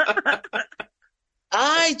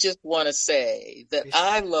 I just want to say that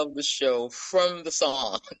I love the show from the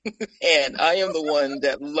song, and I am the one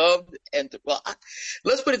that loved.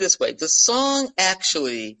 Let's put it this way: the song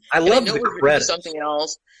actually. I love the credits. Something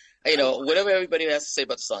else, whatever everybody has to say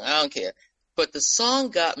about the song, I don't care. But the song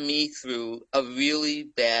got me through a really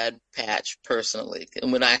bad patch personally,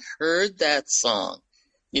 and when I heard that song,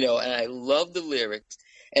 and I love the lyrics.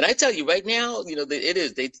 And I tell you right now, it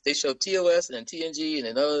is. They show TOS and then TNG and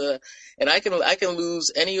then and I can lose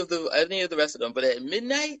any of the rest of them. But at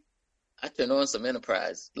midnight, I turn on some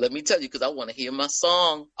Enterprise. Let me tell you, because I want to hear my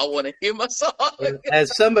song.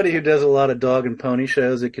 As somebody who does a lot of dog and pony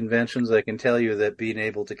shows at conventions, I can tell you that being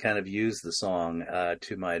able to kind of use the song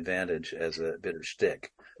to my advantage as a bit of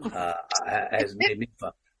shtick has made me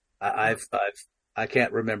fun. I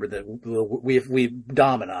can't remember that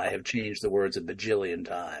Dom and I have changed the words a bajillion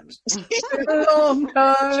times. It's been a long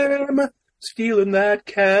time stealing that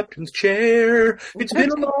captain's chair. It's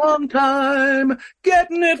been a long time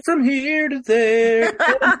getting it from here to there.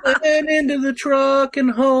 And into the truck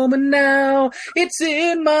and home, and now it's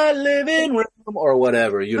in my living room or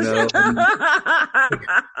whatever, Hey,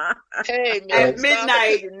 man, at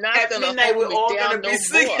midnight, we're all going to be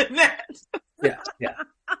singing that. Yeah.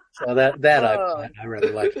 So that I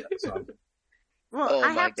really liked that song. Well,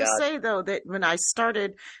 I have to say though that when I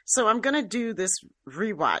started, so I'm going to do this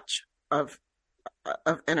rewatch of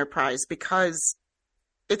Enterprise because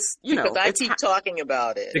it's because I keep talking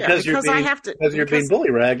about it because you're being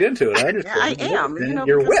bully ragged into it. I understand. Yeah, I am.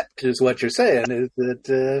 You're whipped, is what you're saying. Is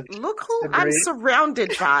that look who I'm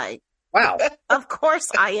surrounded by. Wow. Of course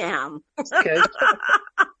I am. Okay.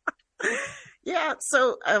 Yeah,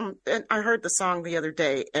 so and I heard the song the other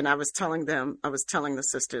day, and I was telling the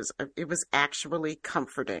sisters, it was actually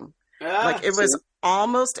comforting. Like it was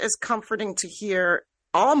almost as comforting to hear,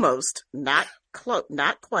 almost not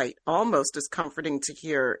quite, almost as comforting to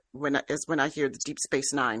hear when I hear the Deep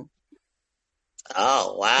Space Nine.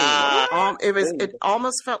 Oh wow! It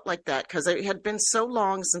almost felt like that because it had been so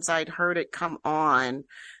long since I'd heard it come on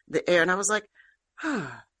the air, and I was like,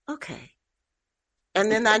 okay. And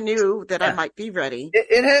then I knew that I might be ready.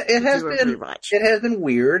 It has been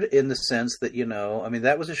weird in the sense that, I mean,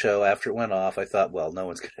 that was a show after it went off. I thought, well, no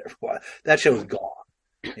one's going to ever watch. That show is gone.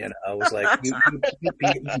 It was like,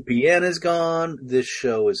 UPN is gone. This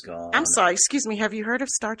show is gone. I'm sorry. Excuse me. Have you heard of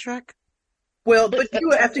Star Trek? Well, but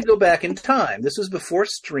you have to go back in time. This was before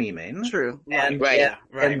streaming. True. And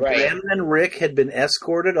Brandon and Rick had been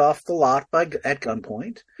escorted off the lot at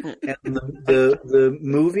gunpoint. And the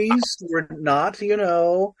movies were not,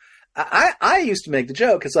 I used to make the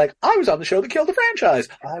joke. It's like, I was on the show that killed the franchise.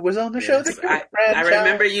 I was on the show that killed the franchise. I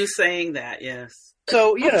remember you saying that, yes.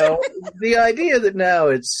 So, the idea that now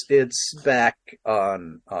it's back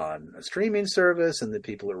on a streaming service and that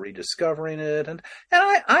people are rediscovering it. And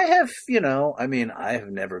I have, I have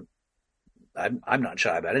never, I'm not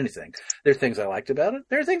shy about anything. There are things I liked about it.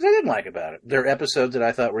 There are things I didn't like about it. There are episodes that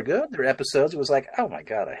I thought were good. There are episodes it was like, oh my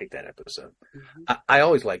God, I hate that episode. Mm-hmm. I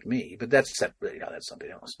always like me, but that's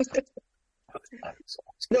something else.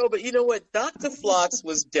 No, but you know what? Dr. Phlox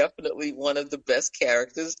was definitely one of the best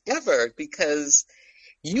characters ever because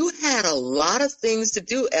you had a lot of things to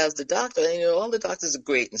do as the Doctor. And, all the Doctors are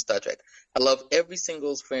great in Star Trek. I love every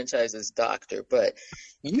single franchise's Doctor, but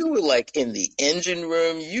you were like in the engine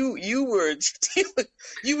room. You were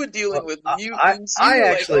dealing with mutants.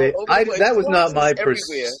 That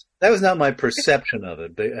was not my perception of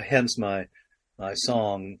it. But hence my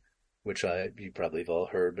song. Which you probably have all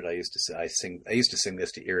heard, but I used to sing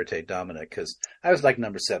this to irritate Dominic because I was like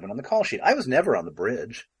number 7 on the call sheet. I was never on the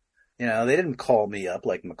bridge. They didn't call me up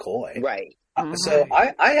like McCoy. Right. So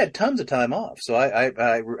I had tons of time off. So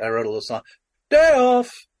I wrote a little song. Day off,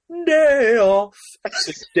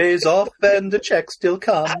 6 days off, and the checks still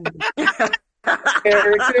come.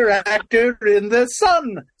 Character actor in the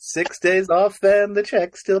sun. 6 days off, and the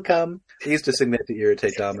checks still come. I used to sing that to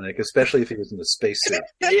irritate Dominic, especially if he was in the spacesuit.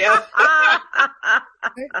 Yeah.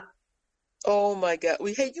 Oh my God!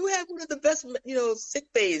 Hey, you had one of the best, sick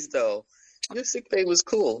bays though. Your sick bay was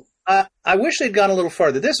cool. I wish they'd gone a little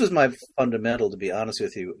farther. This was my fundamental, to be honest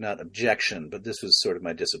with you, not objection, but this was sort of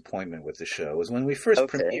my disappointment with the show. Was when we first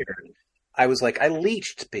premiered. I was like, I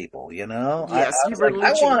leached people, Yes,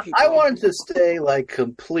 I wanted to stay like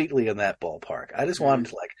completely in that ballpark. I just wanted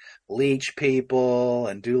to like leech people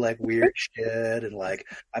and do like weird shit and like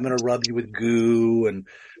I'm gonna rub you with goo and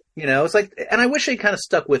it's like, and I wish they kind of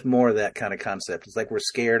stuck with more of that kind of concept. It's like we're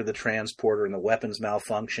scared of the transporter and the weapons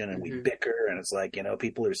malfunction and we bicker and it's like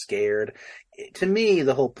people are scared. To me,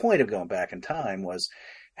 the whole point of going back in time was,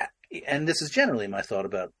 and this is generally my thought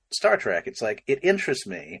about Star Trek. It's like it interests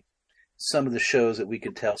me. Some of the shows that we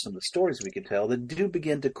could tell, some of the stories we could tell that do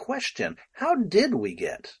begin to question, how did we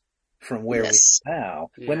get from where we are now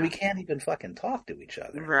when we can't even fucking talk to each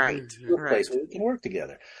other? Right. To a place where we can work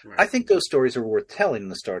together. Right. I think those stories are worth telling in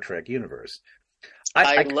the Star Trek universe.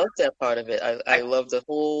 I love that part of it. I love the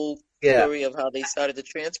whole story of how they started the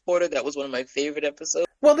transporter. That was one of my favorite episodes.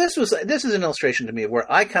 Well, this is an illustration to me of where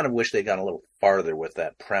I kind of wish they'd gone a little farther with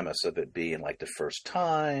that premise of it being like the first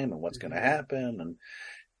time and what's going to happen. And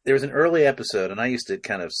there was an early episode, and I used to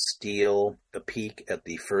kind of steal a peek at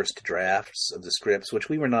the first drafts of the scripts, which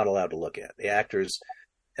we were not allowed to look at. The actors,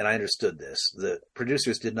 and I understood this, the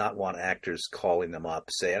producers did not want actors calling them up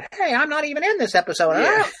saying, hey, I'm not even in this episode.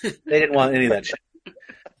 Yeah. They didn't want any of that shit.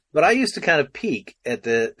 But I used to kind of peek at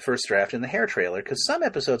the first draft in the hair trailer, because some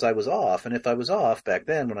episodes I was off, and if I was off back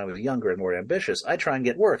then when I was younger and more ambitious, I'd try and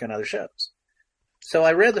get work on other shows. So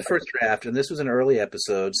I read the first draft, and this was an early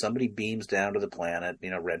episode. Somebody beams down to the planet,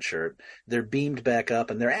 red shirt. They're beamed back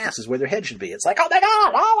up, and their ass is where their head should be. It's like, oh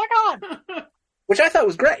my God, which I thought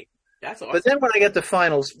was great. That's awesome. But then when I get the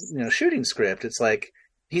final, shooting script, it's like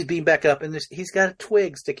he's beamed back up, and he's got a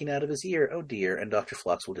twig sticking out of his ear. Oh dear! And Dr.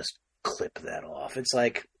 Phlox will just clip that off. It's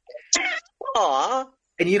like, Aww.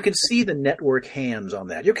 And you can see the network hands on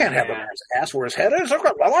that. You can't have a man's ass where his head is.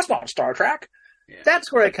 Well, that's not Star Trek. Yeah.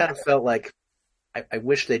 That's where I kind of felt like I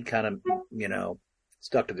wish they'd kind of,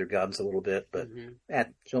 stuck to their guns a little bit. But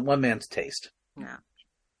so one man's taste. Yeah.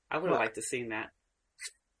 I would have liked to seen that.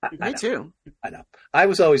 Me too. I know. I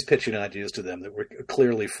was always pitching ideas to them that were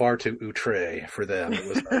clearly far too outre for them. It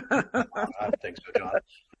was I don't think so, John.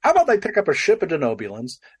 How about they pick up a ship of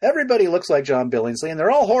denobulans? Everybody looks like John Billingsley, and they're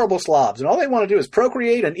all horrible slobs, and all they want to do is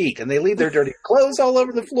procreate and eat, and they leave their dirty clothes all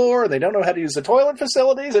over the floor, and they don't know how to use the toilet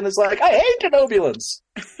facilities, and it's like, I hate denobulans.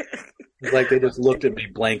 It's like they just looked at me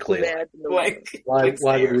blankly. Why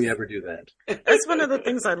would we ever do that? That's one of the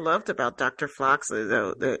things I loved about Dr. Phlox,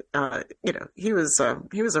 though. That he was a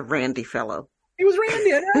randy fellow. He was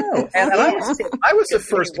randy, I know. And I was the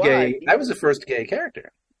first gay. I was the first gay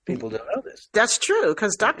character. People don't know this. That's true,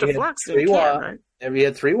 because Dr. Phlox didn't care, right? He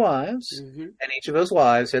had 3 wives, and each of those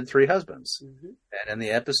wives had 3 husbands. And in the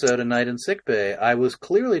episode A Night in Sickbay, I was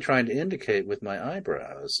clearly trying to indicate with my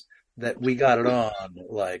eyebrows that we got it on,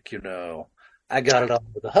 I got it on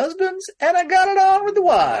with the husbands, and I got it on with the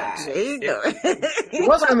wives. There you go. It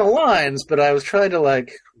wasn't on the lines, but I was trying to,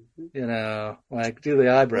 do the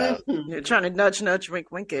eyebrows. You're trying to nudge,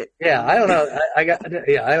 wink, wink it. Yeah, I don't know. I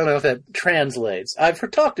don't know if that translates. I've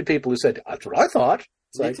talked to people who said, that's what I thought.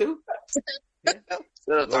 It's Me too.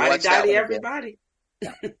 Daddy, everybody.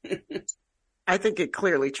 Yeah. I think it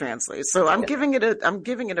clearly translates. So I'm giving it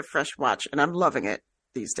a fresh watch, and I'm loving it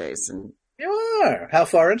these days. And you are. How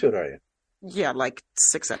far into it are you? Yeah, like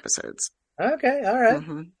 6 episodes. Okay, all right.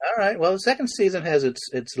 All right. Well, the second season has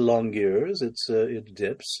its longueurs, its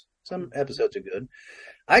dips. Some episodes are good.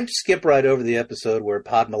 I'd skip right over the episode where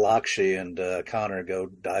Padma Lakshmi and Connor go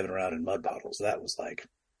diving around in mud puddles. That was like,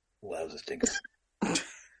 that was a stinker.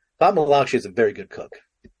 Padma Lakshmi is a very good cook.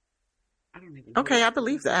 I don't even know. Okay, I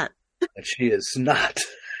believe that. And she is not.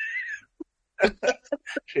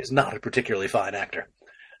 She is not a particularly fine actor.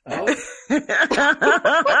 Well,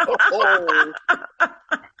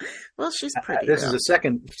 she's pretty. This is the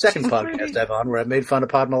second podcast I've on where I made fun of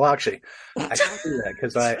Padma Lakshmi. I can do that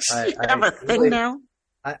because I have a thing now.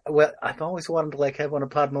 I've always wanted to have one of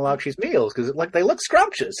Padma Lakshmi's meals because they look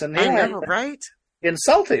scrumptious and I know, right?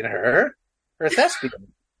 Insulting her thespian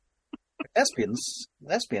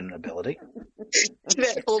ability.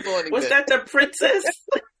 Hold on. Was that the princess?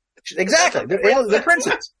 Exactly, the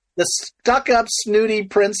princess. The stuck-up, snooty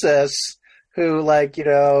princess who,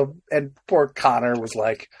 and poor Connor was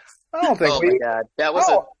like, I don't think my God. That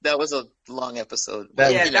was a long episode.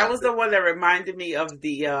 That was the one that reminded me of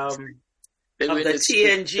the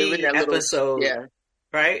TNG episode. Yeah.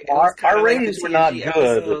 Right? Our ratings were not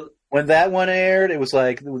good. When that one aired, it was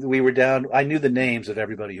like we were down. I knew the names of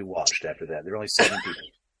everybody who watched after that. There were only 7 people.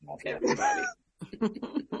 Everybody.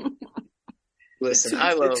 Listen,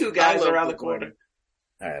 the 2 guys around the corner.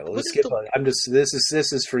 All right, well, let's skip on. This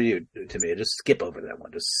is for you, to me. Just skip over that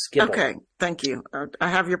one. Just skip. Okay, thank you. I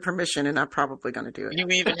have your permission, and I'm probably going to do it. You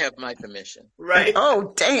even have my permission, right?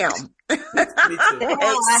 Oh, damn! Me too.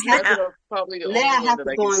 Probably the now only one that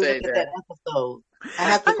I can say that episode. I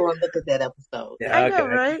have to go and look at that episode. Yeah, I know,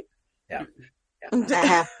 right? Yeah. I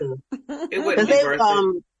have to. It wouldn't be worth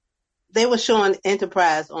it. They were showing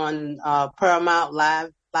Enterprise on Paramount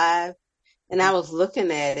Live. And I was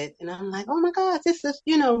looking at it, and I'm like, oh my God, this is,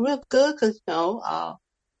 real good, because,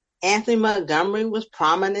 Anthony Montgomery was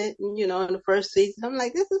prominent, in the first season. I'm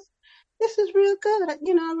like, this is real good. I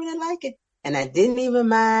really like it. And I didn't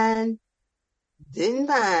mind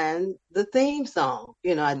the theme song.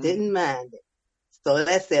 I didn't mind it. So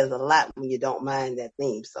that says a lot when you don't mind that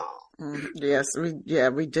theme song. Yes, we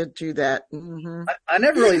did do that. Mm-hmm. I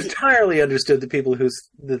never really entirely understood the people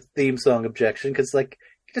the theme song objection, because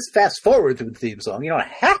just fast forward through the theme song. You don't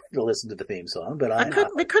have to listen to the theme song, but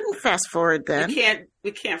we couldn't fast forward then.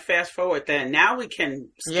 We can't fast forward then. Now we can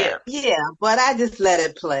skip. Yeah, but I just let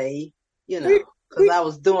it play, because I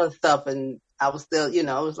was doing stuff and I was still,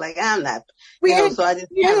 I was like, I'm not, so I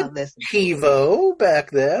just kind of listened. TiVo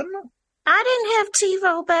back then. I didn't have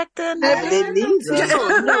TiVo back then. I didn't either.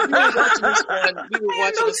 We were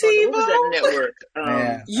watching this on that network.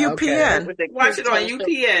 UPN. Okay. Watch it on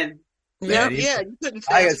UPN. Yeah, you couldn't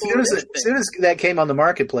as soon as that came on the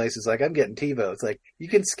marketplace, it's like, I'm getting TiVo. It's like, you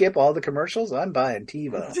can skip all the commercials. I'm buying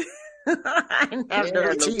TiVo. I didn't have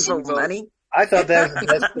no TiVo money. I thought that was the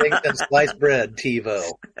best thing than sliced bread,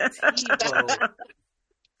 TiVo. TiVo.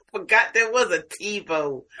 Forgot there was a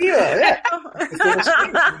TiVo. Yeah. You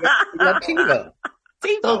got TiVo.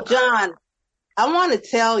 So, John, I want to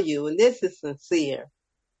tell you, and this is sincere,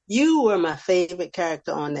 you were my favorite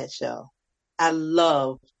character on that show. I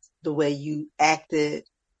loved the way you acted,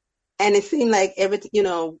 and it seemed like everything,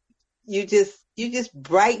 you just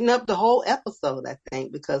brighten up the whole episode, I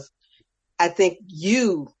think, because I think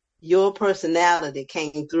your personality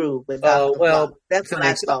came through with Dr. Flock. That's what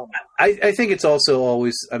I thought. I think it's also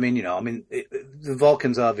always, the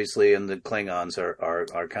Vulcans obviously and the Klingons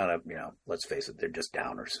are kind of, let's face it, they're just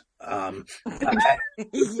downers.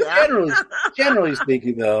 Generally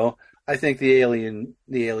speaking, though, I think the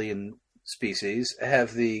alien species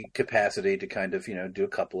have the capacity to kind of, do a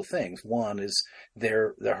couple of things. One is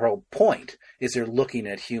their whole point is they're looking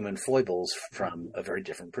at human foibles from a very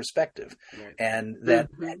different perspective. Right. And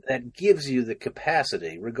that gives you the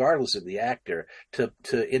capacity, regardless of the actor, to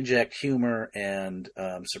inject humor and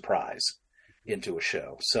surprise into a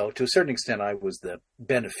show. So to a certain extent, I was the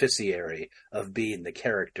beneficiary of being the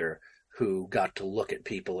character who got to look at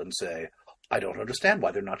people and say, I don't understand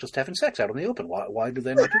why they're not just having sex out in the open. Why do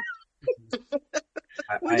they not do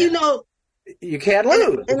you can't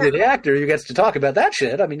lose. If you're the actor, you get to talk about that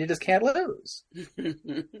shit. You just can't lose.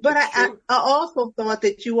 But I also thought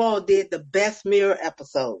that you all did the best mirror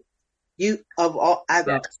episode. I didn't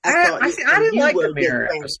like the mirror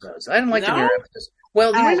episodes. I didn't like the mirror episodes.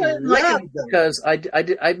 Well, the reason I didn't like it because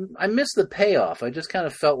I missed the payoff. I just kind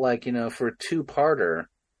of felt like, for a two-parter,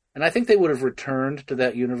 and I think they would have returned to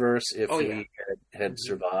that universe if we had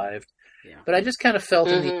survived. Yeah. But I just kind of felt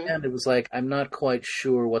in the end, it was like, I'm not quite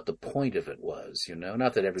sure what the point of it was,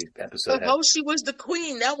 Not that every episode But Hoshi was the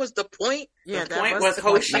queen. That was the point. Yeah, the point was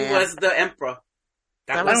Hoshi was the emperor.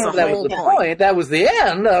 I don't know if that was the point. That was the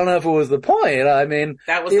end. I don't know if it was the point.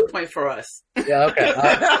 That was the point for us. Yeah, okay.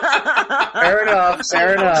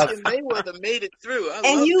 Fair enough. They would have made it through.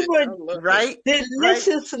 And you were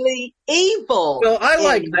deliciously evil. Well,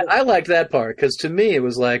 I liked that part because to me it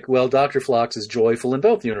was like, well, Dr. Phlox is joyful in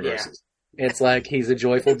both universes. Yeah. It's like he's a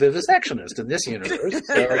joyful vivisectionist in this universe.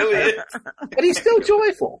 So, really but he's still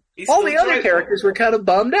joyful. All the other characters were kind of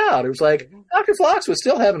bummed out. It was like, Dr. Phlox was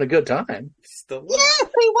still having a good time. Yes,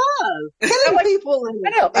 he was. Killing people.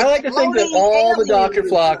 I like to think that all the Dr.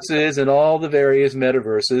 Phloxes and all the various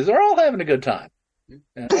metaverses are all having a good time.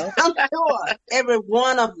 I'm sure. Every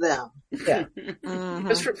one of them. Yeah.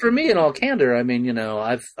 Because for me, in all candor, I've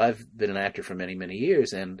been an actor for many, many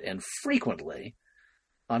years, and frequently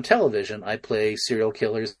on television, I play serial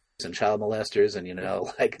killers and child molesters and,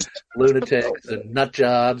 lunatics and nut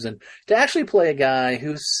jobs. And to actually play a guy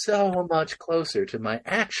who's so much closer to my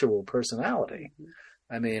actual personality.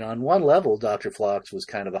 On one level, Dr. Phlox was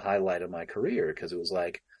kind of the highlight of my career because it was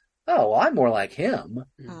like, oh, I'm more like him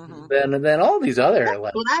than all these other. That's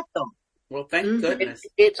what I thought. Well, thank goodness.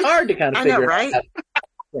 It's hard to kind of figure right?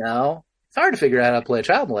 out. It's hard to figure out how to play a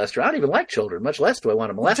child molester. I don't even like children, much less do I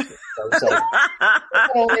want to molest them. So it's like, I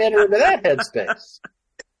don't enter into that headspace.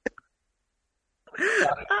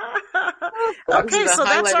 Okay, so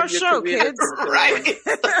that's our show, kids. Right.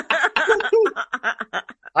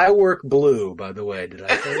 I work blue, by the way. Did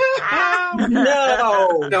I say?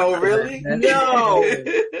 No. No, really? No.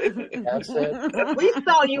 That's it. We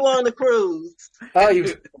saw you on the cruise. Oh,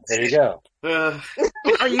 there you go.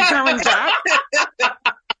 Are you coming back?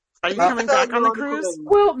 Are you coming back on the cruise?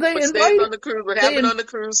 Well, they invited on the cruise. What happened on the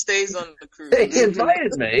cruise stays on the cruise. They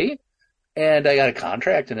invited me, and I got a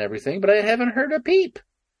contract and everything, but I haven't heard a peep.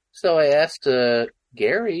 So I asked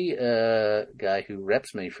Gary, guy who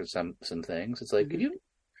reps me for some things. It's like, could you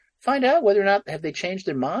find out whether or not have they changed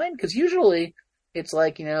their mind? Because usually it's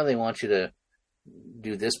like, they want you to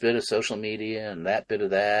do this bit of social media and that bit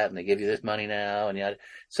of that, and they give you this money now, and yada.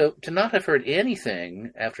 So to not have heard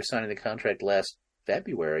anything after signing the contract last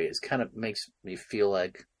February is kind of makes me feel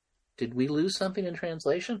like, did we lose something in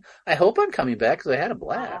translation? I hope I'm coming back because I had a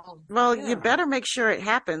blast. Well, you better make sure it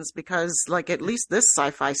happens because, at least this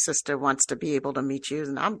sci-fi sister wants to be able to meet you,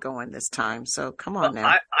 and I'm going this time. So come on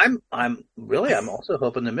now. I'm also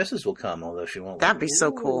hoping the missus will come, although she won't. That'd be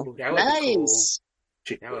so cool. That would be cool.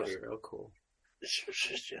 That would be real cool.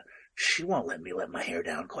 She won't let me let my hair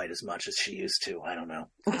down quite as much as she used to. I don't know.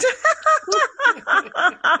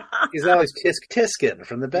 He's always tisking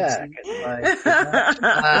from the back.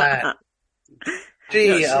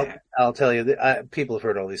 Gee, I'll tell you. People have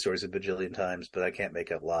heard all these stories a bajillion times, but I can't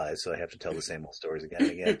make up lies, so I have to tell the same old stories again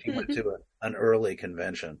and again. She went to an early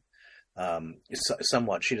convention.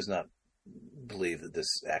 Somewhat, she does not believe that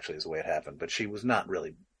this actually is the way it happened, but she was not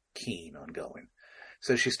really keen on going.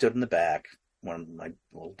 So she stood in the back, one of my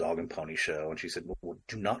little dog and pony show, and she said, well,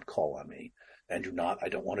 do not call on me, and I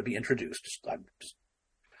don't want to be introduced. So I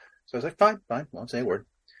was like, fine, won't say a word.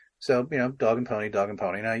 So, dog and pony.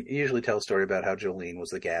 And I usually tell a story about how Jolene was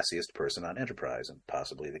the gassiest person on Enterprise and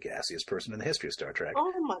possibly the gassiest person in the history of Star Trek.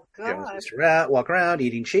 Oh, my God. Jones used to walk around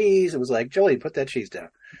eating cheese. It was like, Jolene, put that cheese down.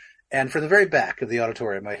 And from the very back of the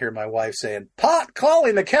auditorium, I hear my wife saying, "Pot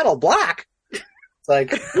calling the kettle black." It's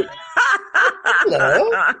like, hello,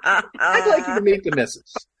 I'd like you to meet the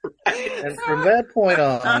missus. And from that point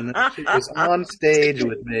on, she was on stage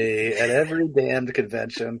with me at every damned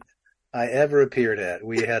convention I ever appeared at.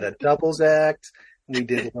 We had a doubles act. We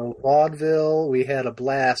did a little vaudeville. We had a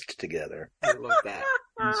blast together. I love that.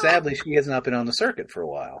 And sadly, she has not been on the circuit for a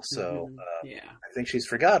while, so Yeah. I think she's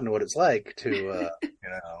forgotten what it's like to,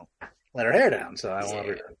 let her hair down. So I want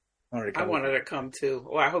her to I come. want her to come too.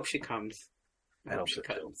 Well, I hope she comes. I hope she so,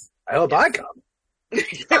 too. comes. I hope I come. Well,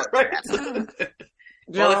 if you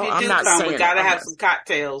I'm do not come, saying we got to it. have some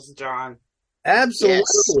cocktails, John. Absolutely.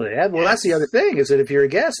 Well, that's the other thing is that if you're a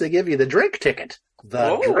guest, they give you the drink ticket. The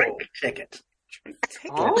Oh. drink ticket.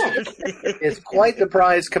 Oh, It's quite the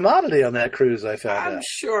prized commodity on that cruise, I found I'm out.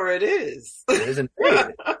 sure it is. It is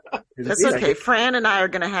indeed. That's okay. Fran and I are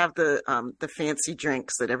going to have the fancy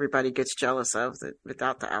drinks that everybody gets jealous of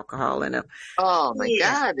without the alcohol in them. Oh my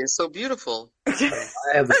God, it's so beautiful. I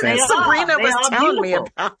have the fancy. Sabrina They was are telling me beautiful.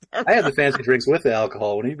 about that. I have the fancy drinks with the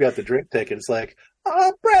alcohol. When you've got the drink ticket, it's like,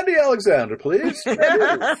 Brandy Alexander, please. Two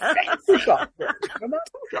shots. Come on.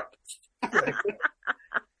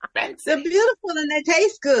 They're beautiful and they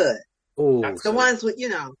taste good. Ooh, The ones with,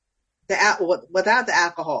 without the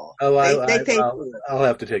alcohol. Oh, They taste good. I'll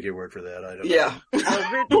have to take your word for that. I don't Yeah. know.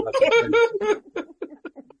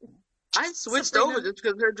 I switched Sabrina. over just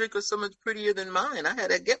because her drink was so much prettier than mine. I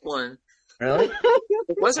had to get one. Really?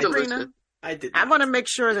 It was Sabrina, delicious. I did. I want to make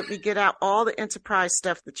sure that we get out all the Enterprise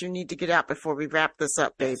stuff that you need to get out before we wrap this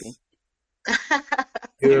up, baby.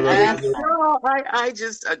 You're like- No, I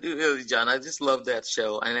do really, John. I just love that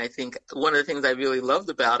show, and I think one of the things I really loved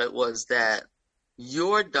about it was that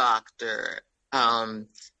your doctor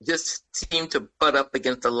just seemed to butt up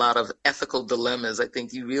against a lot of ethical dilemmas. I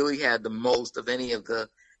think you really had the most of any of the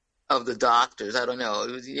doctors. I don't know.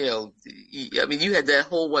 It was, I mean, you had that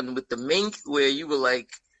whole one with the mink where you were like,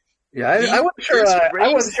 Yeah, I wasn't sure.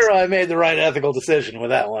 I wasn't sure I made the right ethical decision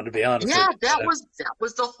with that one, to be honest. yeah, with you. that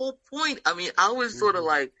was the whole point. I mean, I was sort of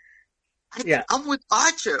like, Yeah. I'm with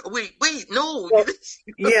Archer. Wait, no. Well,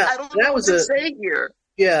 yeah, I don't know that what was to a say here.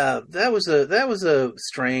 yeah, that was a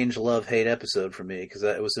strange love-hate episode for me because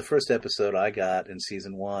it was the first episode I got in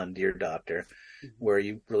season 1, Dear Doctor, where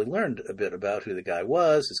you really learned a bit about who the guy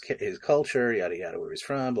was, his culture, yada yada, where he's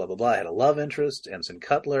from, blah blah blah. I had a love interest, Ensign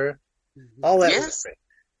Cutler, all that. Yes. Was great.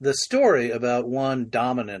 The story about one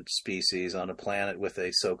dominant species on a planet with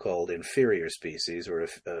a so-called inferior species, or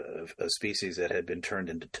a species that had been turned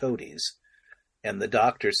into toadies. And the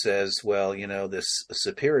doctor says, well, this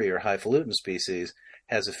superior highfalutin species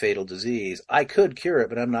has a fatal disease. I could cure it,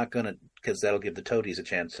 but I'm not going to, because that'll give the toadies a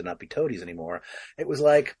chance to not be toadies anymore. It was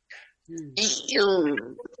like,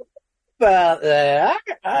 Ew. but that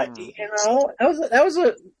was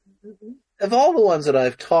of all the ones that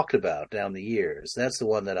I've talked about down the years, that's the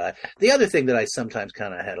one that the other thing that I sometimes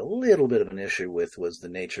kind of had a little bit of an issue with was the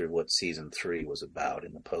nature of what season 3 was about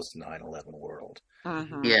in the post 9/11 world.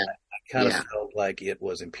 Mhm. Yeah. I kind of felt like it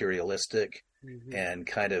was imperialistic and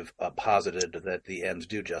kind of posited that the ends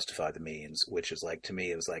do justify the means, which is like, to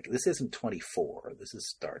me, it was like, this isn't 24, this is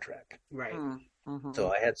Star Trek. Right. Mhm.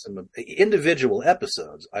 So I had some individual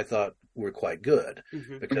episodes I thought were quite good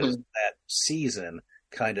because that season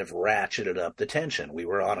kind of ratcheted up the tension. We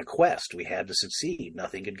were on a quest. We had to succeed.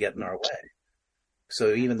 Nothing could get in our way.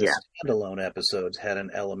 So even the standalone episodes had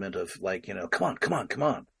an element of like, come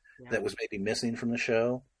on, that was maybe missing from the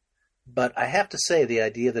show. But I have to say the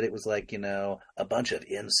idea that it was like, a bunch of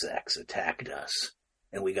insects attacked us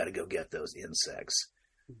and we got to go get those insects.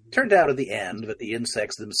 Turned out at the end that the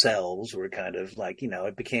insects themselves were kind of like,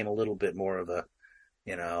 it became a little bit more of a,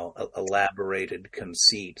 elaborated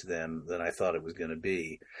conceit than I thought it was going to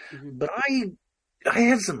be. But I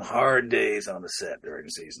had some hard days on the set during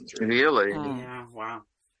season 3. Really? Yeah. Wow.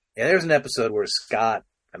 Yeah, there's an episode where Scott,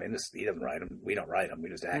 he doesn't write them. We don't write them. We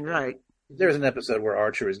just act. Right. There's an episode where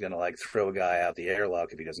Archer is going to throw a guy out the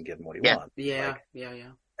airlock if he doesn't give him what he wants. Yeah. Like,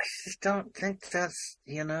 Yeah. I just don't think that's,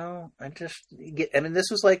 this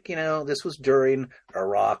was like, this was during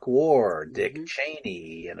Iraq War, Dick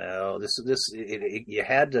Cheney, you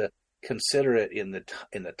had to consider it in the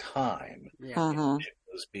time Yeah. in which it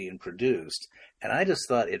was being produced. And I just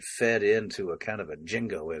thought it fed into a kind of a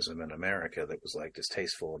jingoism in America that was like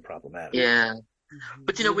distasteful and problematic. Yeah.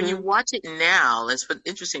 But when you watch it now, it's been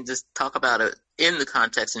interesting to talk about it in the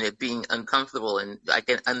context and it being uncomfortable, and I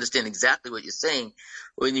can understand exactly what you're saying.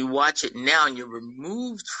 When you watch it now and you're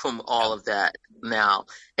removed from all of that now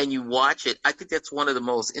and you watch it, I think that's one of the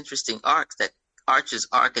most interesting arcs, that Archer's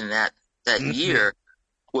arc in that year,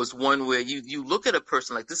 was one where you look at a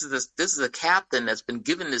person like this is a captain that's been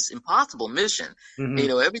given this impossible mission. Mm-hmm. You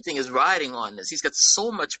know, everything is riding on this. He's got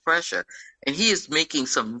so much pressure, and he is making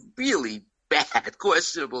some really bad,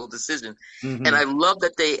 questionable decision. Mm-hmm. And I love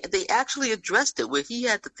that they actually addressed it, where he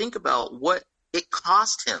had to think about what it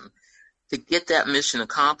cost him to get that mission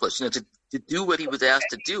accomplished, you know, to do what he was asked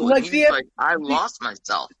to do. Like and he was like, I lost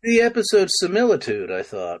myself. The episode Similitude, I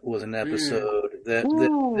thought, was an episode that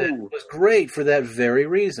was great for that very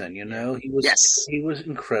reason. You know, he was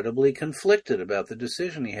incredibly conflicted about the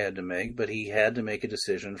decision he had to make, but he had to make a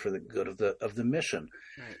decision for the good of the mission.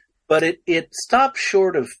 Right. But it stopped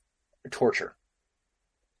short of torture.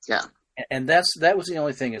 Yeah. And that was the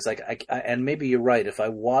only thing. Is like, I and maybe you're right. If I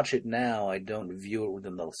watch it now, I don't view it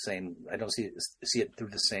within the same. I don't see it through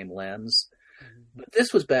the same lens. Mm-hmm. But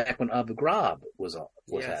this was back when Abu Ghraib was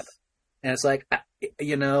happening, and it's like,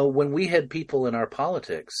 you know, when we had people in our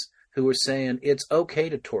politics who were saying it's okay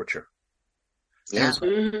to torture. Yeah.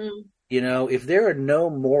 You know, if there are no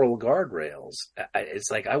moral guardrails,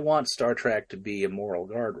 it's like I want Star Trek to be a moral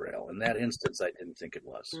guardrail. In that instance, I didn't think it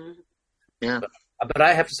was. Yeah. But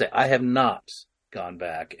I have to say, I have not gone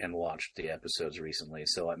back and watched the episodes recently,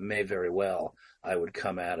 so it may very well I would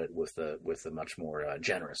come at it with a much more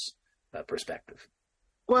generous perspective.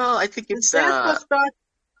 Well, I think it's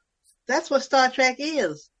that's what Star Trek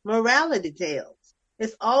is. Morality tales.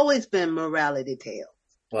 It's always been morality tales.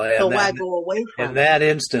 Well, so why go away from it? In that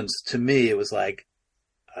instance, to me, it was like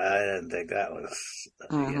I didn't think that was.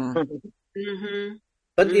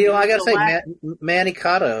 But, you know, I got to say, Manny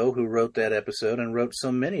Cotto, who wrote that episode and wrote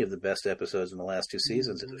so many of the best episodes in the last two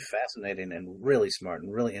seasons, is a fascinating and really smart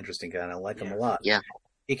and really interesting guy, and I like him a lot. Yeah.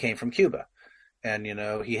 He came from Cuba. And, you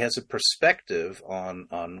know, he has a perspective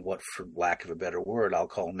on what, for lack of a better word, I'll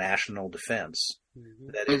call national defense.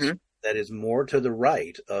 Mm-hmm. That is more to the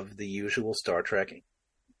right of the usual Star Trek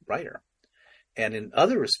writer. And in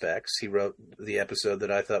other respects, he wrote the episode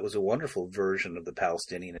that I thought was a wonderful version of the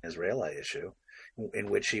Palestinian-Israeli issue, in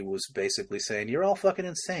which he was basically saying, you're all fucking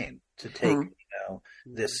insane to take, you know,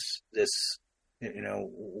 this, you know,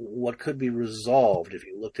 what could be resolved if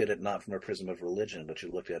you looked at it not from a prism of religion, but you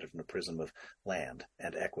looked at it from a prism of land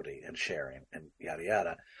and equity and sharing and yada,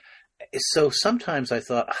 yada. So sometimes I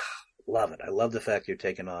thought, love it. I love the fact you're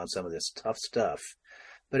taking on some of this tough stuff.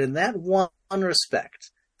 But in that one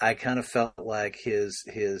respect, I kind of felt like his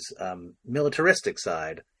militaristic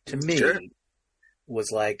side, to me,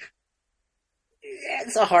 was like,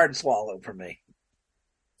 it's a hard swallow for me.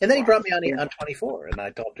 And then he brought me on 24, and I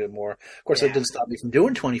talked to him more. Of course, it didn't stop me from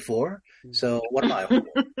doing 24. So what am I?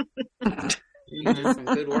 You did some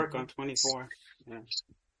good work on 24.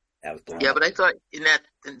 Yeah, but I thought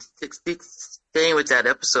staying with that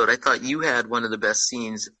episode, I thought you had one of the best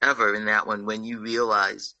scenes ever in that one when you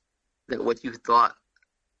realized that what you thought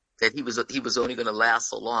that he was only going to last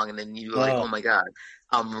so long, and then you were like, oh my God,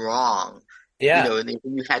 I'm wrong. Yeah. You know, and then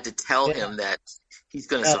you had to tell him that he's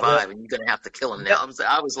going to survive and you're going to have to kill him now.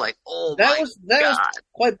 I was like, oh my God. That was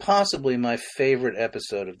quite possibly my favorite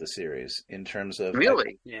episode of the series in terms of...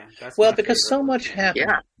 Really? That's because so much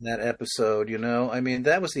happened in that episode, you know? I mean,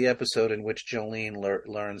 that was the episode in which Jolene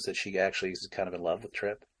learns that she actually is kind of in love with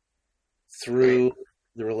Trip through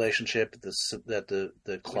the relationship that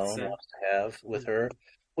the clone wants to have with her,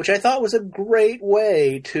 which I thought was a great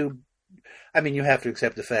way to... I mean, you have to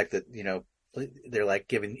accept the fact that, you know, they're like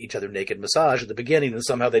giving each other naked massage at the beginning, and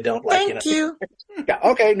somehow they don't like. Thank you. Yeah,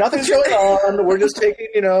 okay, nothing's going on. We're just taking,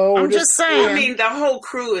 you know. I'm just saying. I mean, the whole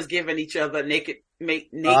crew is giving each other naked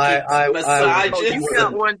massages. You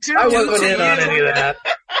got one too. I wasn't in on any of that.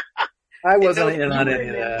 I wasn't in on any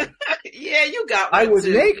of that. Yeah, you got one. I was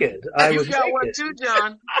naked. You got one too,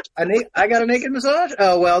 John. I got a naked massage.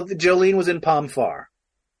 Oh well, Jolene was in Palm Far.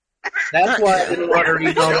 That's why I didn't want her to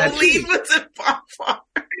eat all that cheese.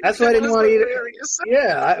 That's why I didn't want to eat it.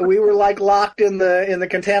 Yeah, we were like locked in the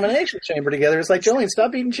contamination chamber together. It's like, Jolene,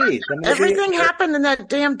 stop eating cheese. Everything happened in that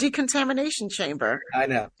damn decontamination chamber. I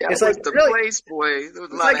know. That it's was like the really, place, boy. There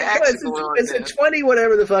was a lot of action going on. It's a 20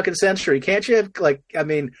 whatever the fucking century. Can't you have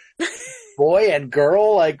boy and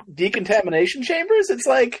girl like decontamination chambers? It's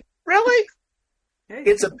like, really?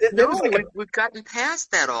 We've gotten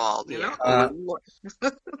past that all, you know.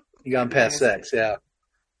 You gone past sex, yeah.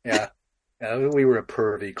 We were a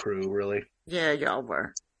pervy crew, really. Yeah, y'all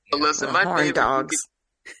were. Well, listen, my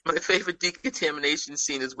favorite decontamination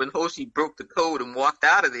scene is when Hoshi broke the code and walked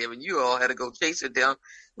out of there, and you all had to go chase her down.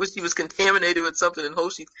 She was contaminated with something, and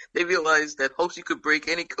they realized that Hoshi could break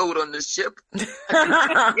any code on this ship.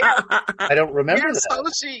 I don't remember that.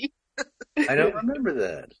 Hoshi. I don't remember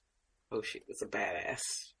that. Hoshi was a badass.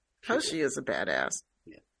 Hoshi is a badass.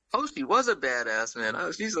 Yeah. Oh, she was a badass, man.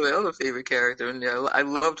 She's my other favorite character, and I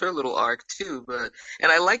loved her little arc too.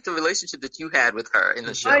 And I liked the relationship that you had with her in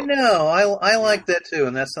the show. I know. I like that too,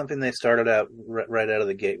 and that's something they started out right out of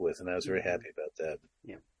the gate with, and I was very happy about that.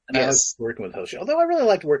 Yeah. And I was working with Hoshi, although I really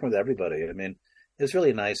liked working with everybody. I mean, it was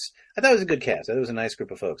really nice. I thought it was a good cast. I thought it was a nice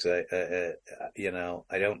group of folks. I don't know.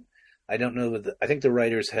 I think the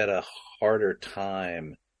writers had a harder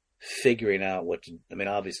time figuring out what to. I mean,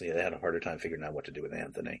 obviously, they had a harder time figuring out what to do with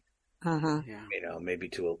Anthony. Uh-huh. Yeah. Maybe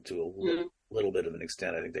to a little bit of an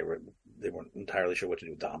extent. I think they weren't entirely sure what to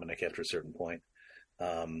do with Dominic after a certain point.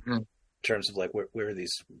 In terms of like where are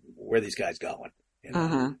these guys going? You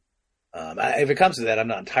know? If it comes to that, I'm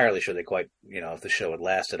not entirely sure they quite. If the show had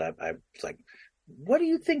lasted, I was like, what do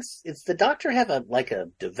you think? Is the Doctor have a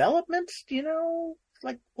development?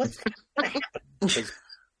 Like what's going to happen? Because I'm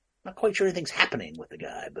not quite sure anything's happening with the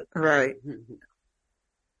guy, but right.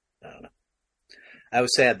 I don't know. I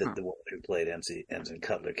was sad that the woman who played Ensign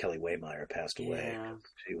Cutler, Kelly Waymeyer, passed away. Yeah.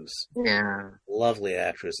 She was a lovely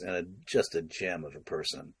actress and just a gem of a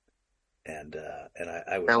person. And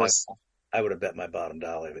I would have bet my bottom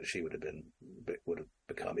dollar that she would have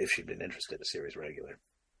become, if she'd been interested, a series regular.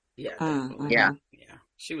 Yeah. Yeah.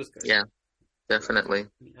 She was good. Yeah, definitely.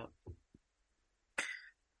 Yeah.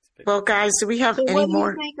 Well, guys, do we have any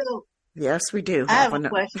more? Yes, we do. I have a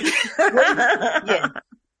question. Yeah.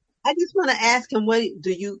 I just want to ask him, what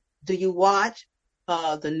do you watch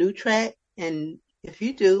the new track? And if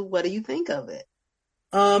you do, what do you think of it?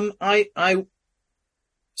 I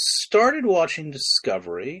started watching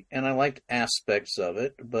Discovery and I liked aspects of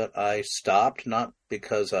it, but I stopped, not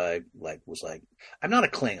because I was I'm not a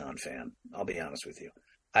Klingon fan, I'll be honest with you.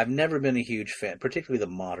 I've never been a huge fan, particularly the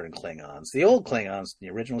modern Klingons. The old Klingons, the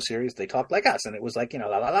original series, they talked like us, and it was like, la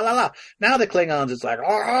la la la la. Now the Klingons, it's like,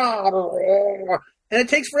 and it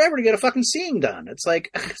takes forever to get a fucking scene done. It's like,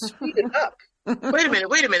 speed it up. Wait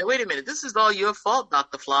a minute. This is all your fault,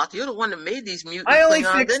 Dr. Floth. You're the one that made these mutants. I only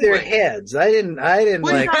fixed their heads. I didn't I didn't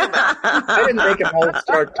make them all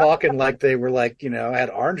start talking like they were had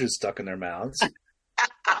oranges stuck in their mouths.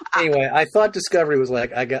 Anyway, I thought Discovery was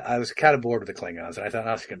I was kind of bored with the Klingons, and I thought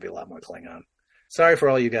there's going to be a lot more Klingon. Sorry for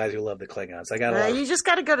all you guys who love the Klingons. You just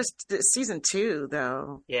got to go to season 2,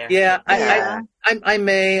 though. Yeah. I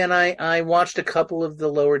may, and I watched a couple of the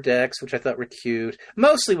Lower Decks, which I thought were cute.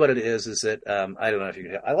 Mostly, what it is that I don't know if you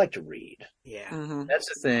can. I like to read. Yeah, that's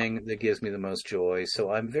the thing that gives me the most joy.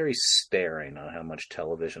 So I'm very sparing on how much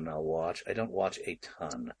television I'll watch. I don't watch a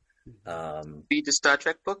ton. Read the Star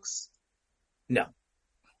Trek books? No.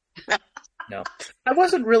 No, I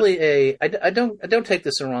wasn't really I don't take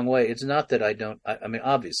this the wrong way. It's not that I don't. I mean,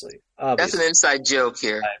 obviously, that's an inside joke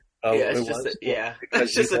here.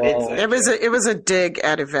 It's just an inside. It was a dig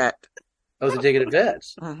at Yvette. It was a dig at Yvette.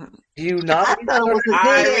 Do you not?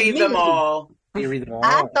 I read them all. You read them all.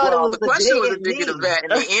 I thought it was the question was a dig at Yvette,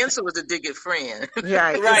 and the answer was a dig at Fran.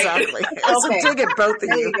 Right, exactly. It's a dig at both of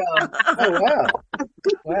you. Oh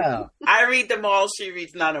wow! I read them all. She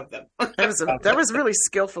reads none of them. That was really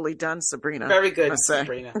skillfully done, Sabrina. Very good,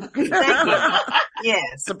 Sabrina. Thank you. Yes,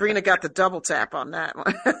 Sabrina got the double tap on that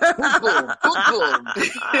one. Well,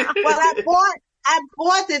 I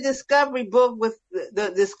bought the Discovery book with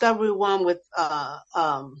the Discovery one with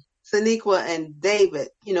Sonequa and David,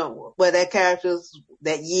 where their characters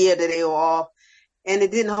that year that they were off, and it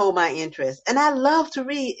didn't hold my interest. And I love to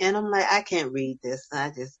read, and I'm like, I can't read this.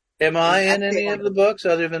 Am I in any of the books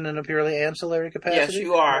other than in a purely ancillary capacity? Yes,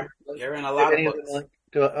 you are. You're in a lot of books.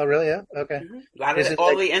 Oh, really? Yeah. Okay. Mm-hmm. A lot of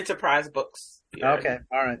all the Enterprise books. Okay.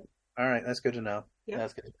 All right. That's good to know. Yeah.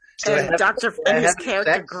 That's good. And Dr. His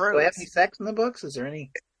character grows. Do I have any sex in the books? Is there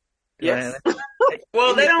any? Yes.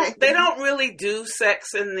 Well, they don't really do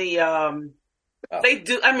sex in the They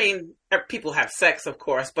do. I mean, people have sex, of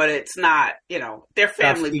course, but it's not. They're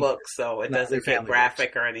family books, so it doesn't get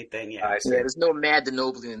graphic or anything. Yeah. There's no mad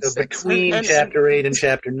enoblian sex. Between chapter 8 and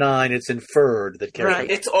chapter 9, it's inferred that right.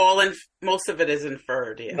 It's all in. Most of it is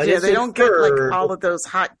inferred. Yeah. Yeah, they don't get like all of those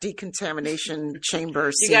hot decontamination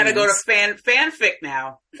chambers. You got to go to fanfic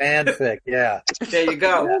now. Fanfic, yeah. There you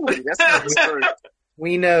go. That's not inferred.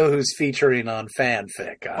 We know who's featuring on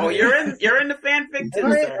fanfic. Oh, you're in the fanfic too,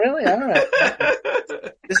 sir. Really? All right.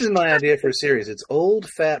 This is my idea for a series. It's Old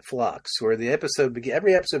Fat Flocks, where every episode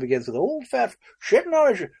begins with old fat shit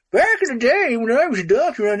knowledge. Back in the day when I was a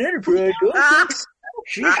doctor on Enterprise,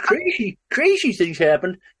 She's crazy. Crazy things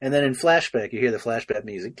happened. And then in flashback, you hear the flashback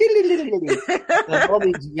music. And all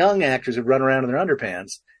these young actors would run around in their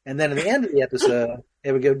underpants. And then at the end of the episode,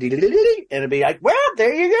 it would go, and it'd be like, well,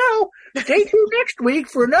 there you go. Stay tuned next week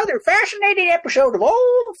for another fascinating episode of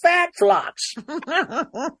Old Fat Flocks.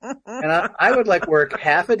 And I would like work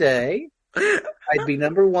half a day. I'd be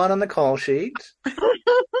number one on the call sheet.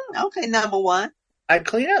 Okay, number one. I'd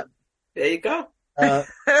clean up. There you go.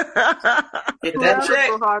 That's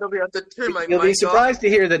so hard over here to turn my You'll be surprised to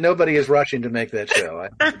hear that nobody is rushing to make that show.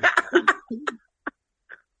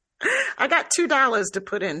 I got $2 to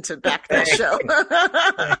put in to back that show.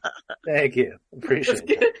 Thank you. Appreciate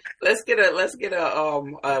it. Let's get a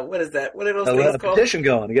what is that? What are those things A called? petition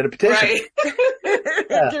going. You get a petition. Right.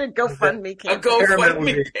 Get a GoFundMe A campaign.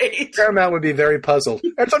 GoFundMe page. Paramount would be very puzzled.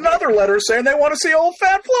 There's another letter saying they want to see Old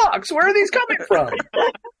Fat Flocks. Where are these coming from?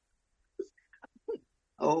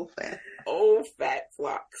 Old fat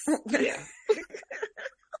Flocks. Yeah.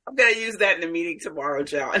 I'm going to use that in the meeting tomorrow,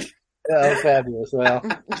 John. Oh, fabulous. Well,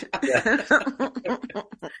 yeah. As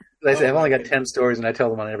I say, I've only got 10 stories and I tell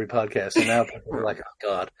them on every podcast. And now people are like, oh,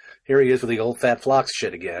 God, here he is with the Old Fat Flocks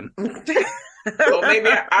shit again. Well, maybe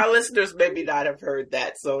our listeners maybe not have heard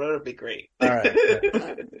that, so that'll be great. All right.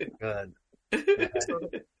 Good. Yeah.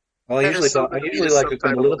 Well, I usually like to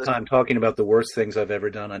spend a little time talking about the worst things I've ever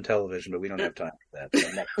done on television, but we don't have time for that. So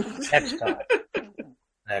next time.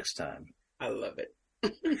 Next time. I love it.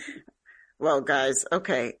 Well, guys,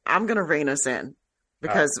 okay, I'm going to rein us in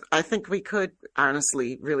because I think we could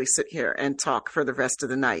honestly really sit here and talk for the rest of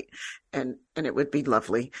the night, and it would be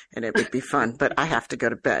lovely and it would be fun. But I have to go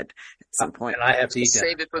to bed at some point. And I have to eat dinner.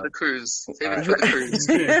 Save it for the cruise. Save it for the cruise.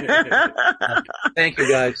 Thank you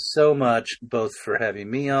guys so much, both for having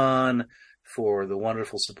me on, for the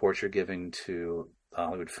wonderful support you're giving to the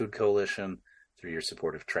Hollywood Food Coalition through your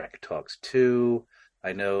support of Trek Talks 2.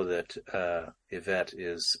 I know that Yvette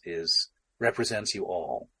represents you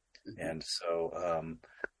all. And so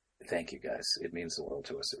thank you guys. It means the world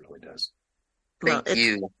to us. It really does. Thank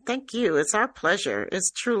you. Thank you. It's our pleasure. It's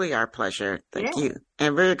truly our pleasure. Thank you.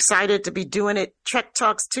 And we're excited to be doing it. Trek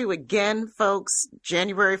Talks 2 again, folks.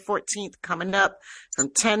 January 14th coming up from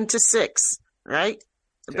 10 to 6, right?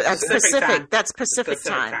 That's Pacific. That's Pacific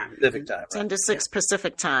time. Pacific time. 10 to 6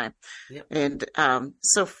 Pacific time. Yep. And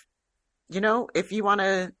so, if you want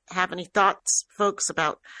to have any thoughts, folks,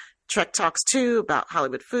 about Trek Talks 2, about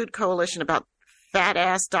Hollywood Food Coalition, about fat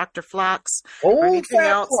ass Dr. Flocks, or anything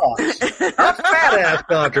else. Flocks. Not fat ass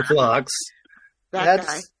Dr. Flocks. Guy.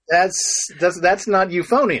 That's not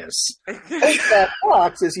euphonious. Fat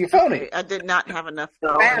Flocks is euphonious. I did not have enough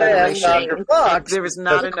Fat ass Dr. Flocks. There was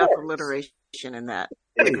not enough alliteration in that.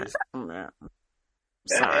 Okay.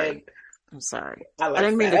 Sorry. I'm sorry. I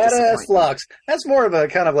didn't mean to Fat ass disappoint. Flocks. That's more of a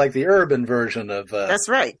kind of like the urban version of. That's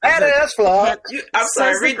right. Fat ass Flocks. I'm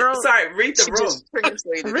sorry. Says Read the girl- the room.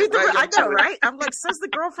 Read the I know, right? I'm like, says the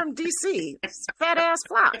girl from DC. Fat ass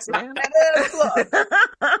Flocks, man. Fat ass Flocks.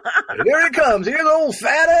 Here he comes. Here's old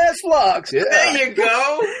fat ass Flocks. Yeah. There you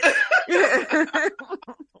go.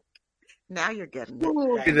 Now you're getting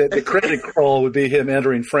it. The credit crawl would be him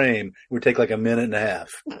entering frame. It would take like a minute and a half.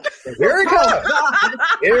 Here he comes.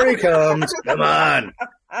 Here he comes. Come on.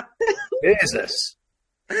 Jesus.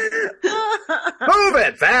 Move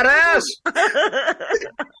it, fat ass.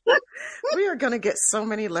 We are going to get so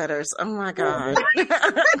many letters. Oh, my God.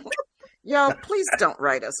 Y'all, please don't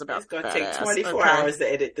write us about It's going to fat take ass, 24 okay? hours to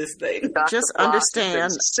edit this thing. Just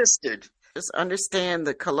understand. Assisted. Just understand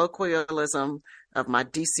the colloquialism of my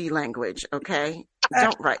DC language, okay?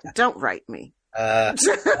 Don't write me. I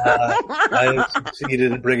have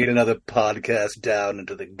succeeded in bringing another podcast down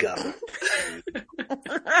into the gutter.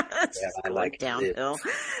 I like downhill.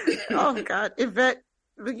 Oh God, Yvette,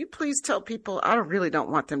 will you please tell people? I really don't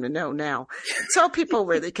want them to know now. Tell people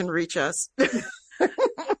where they can reach us.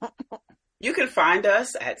 You can find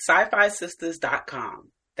us at sci-fisistas.com.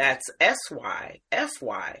 That's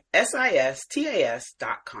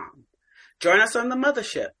SYFYSISTAS.com. Join us on the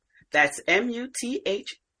mothership. That's MUTHASHIP.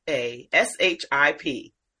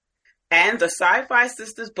 And the Sci-Fi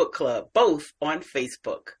Sisters Book Club, both on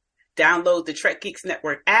Facebook. Download the Trek Geeks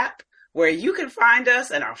Network app, where you can find us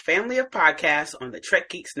and our family of podcasts on the Trek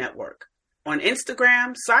Geeks Network. On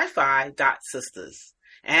Instagram, sci-fi.sisters.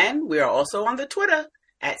 And we are also on the Twitter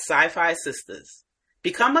at Sci-Fi Sisters.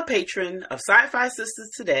 Become a patron of Sci-Fi Sisters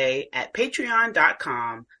today at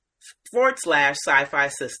patreon.com/Sci-Fi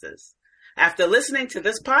Sisters. After listening to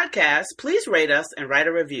this podcast, please rate us and write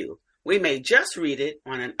a review. We may just read it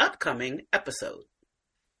on an upcoming episode.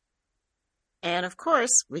 And of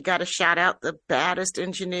course, we got to shout out the baddest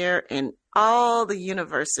engineer in all the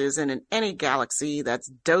universes and in any galaxy.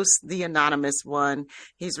 That's Dose the Anonymous One.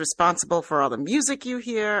 He's responsible for all the music you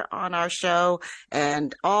hear on our show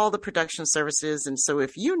and all the production services. And so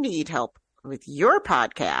if you need help with your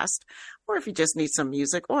podcast, or if you just need some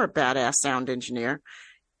music or a badass sound engineer,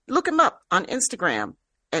 look him up on Instagram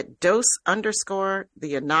at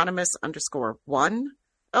dose_the_anonymous_1.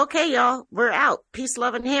 Okay, y'all, we're out. Peace,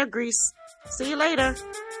 love, and hair grease. See you later.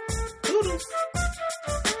 Toodles.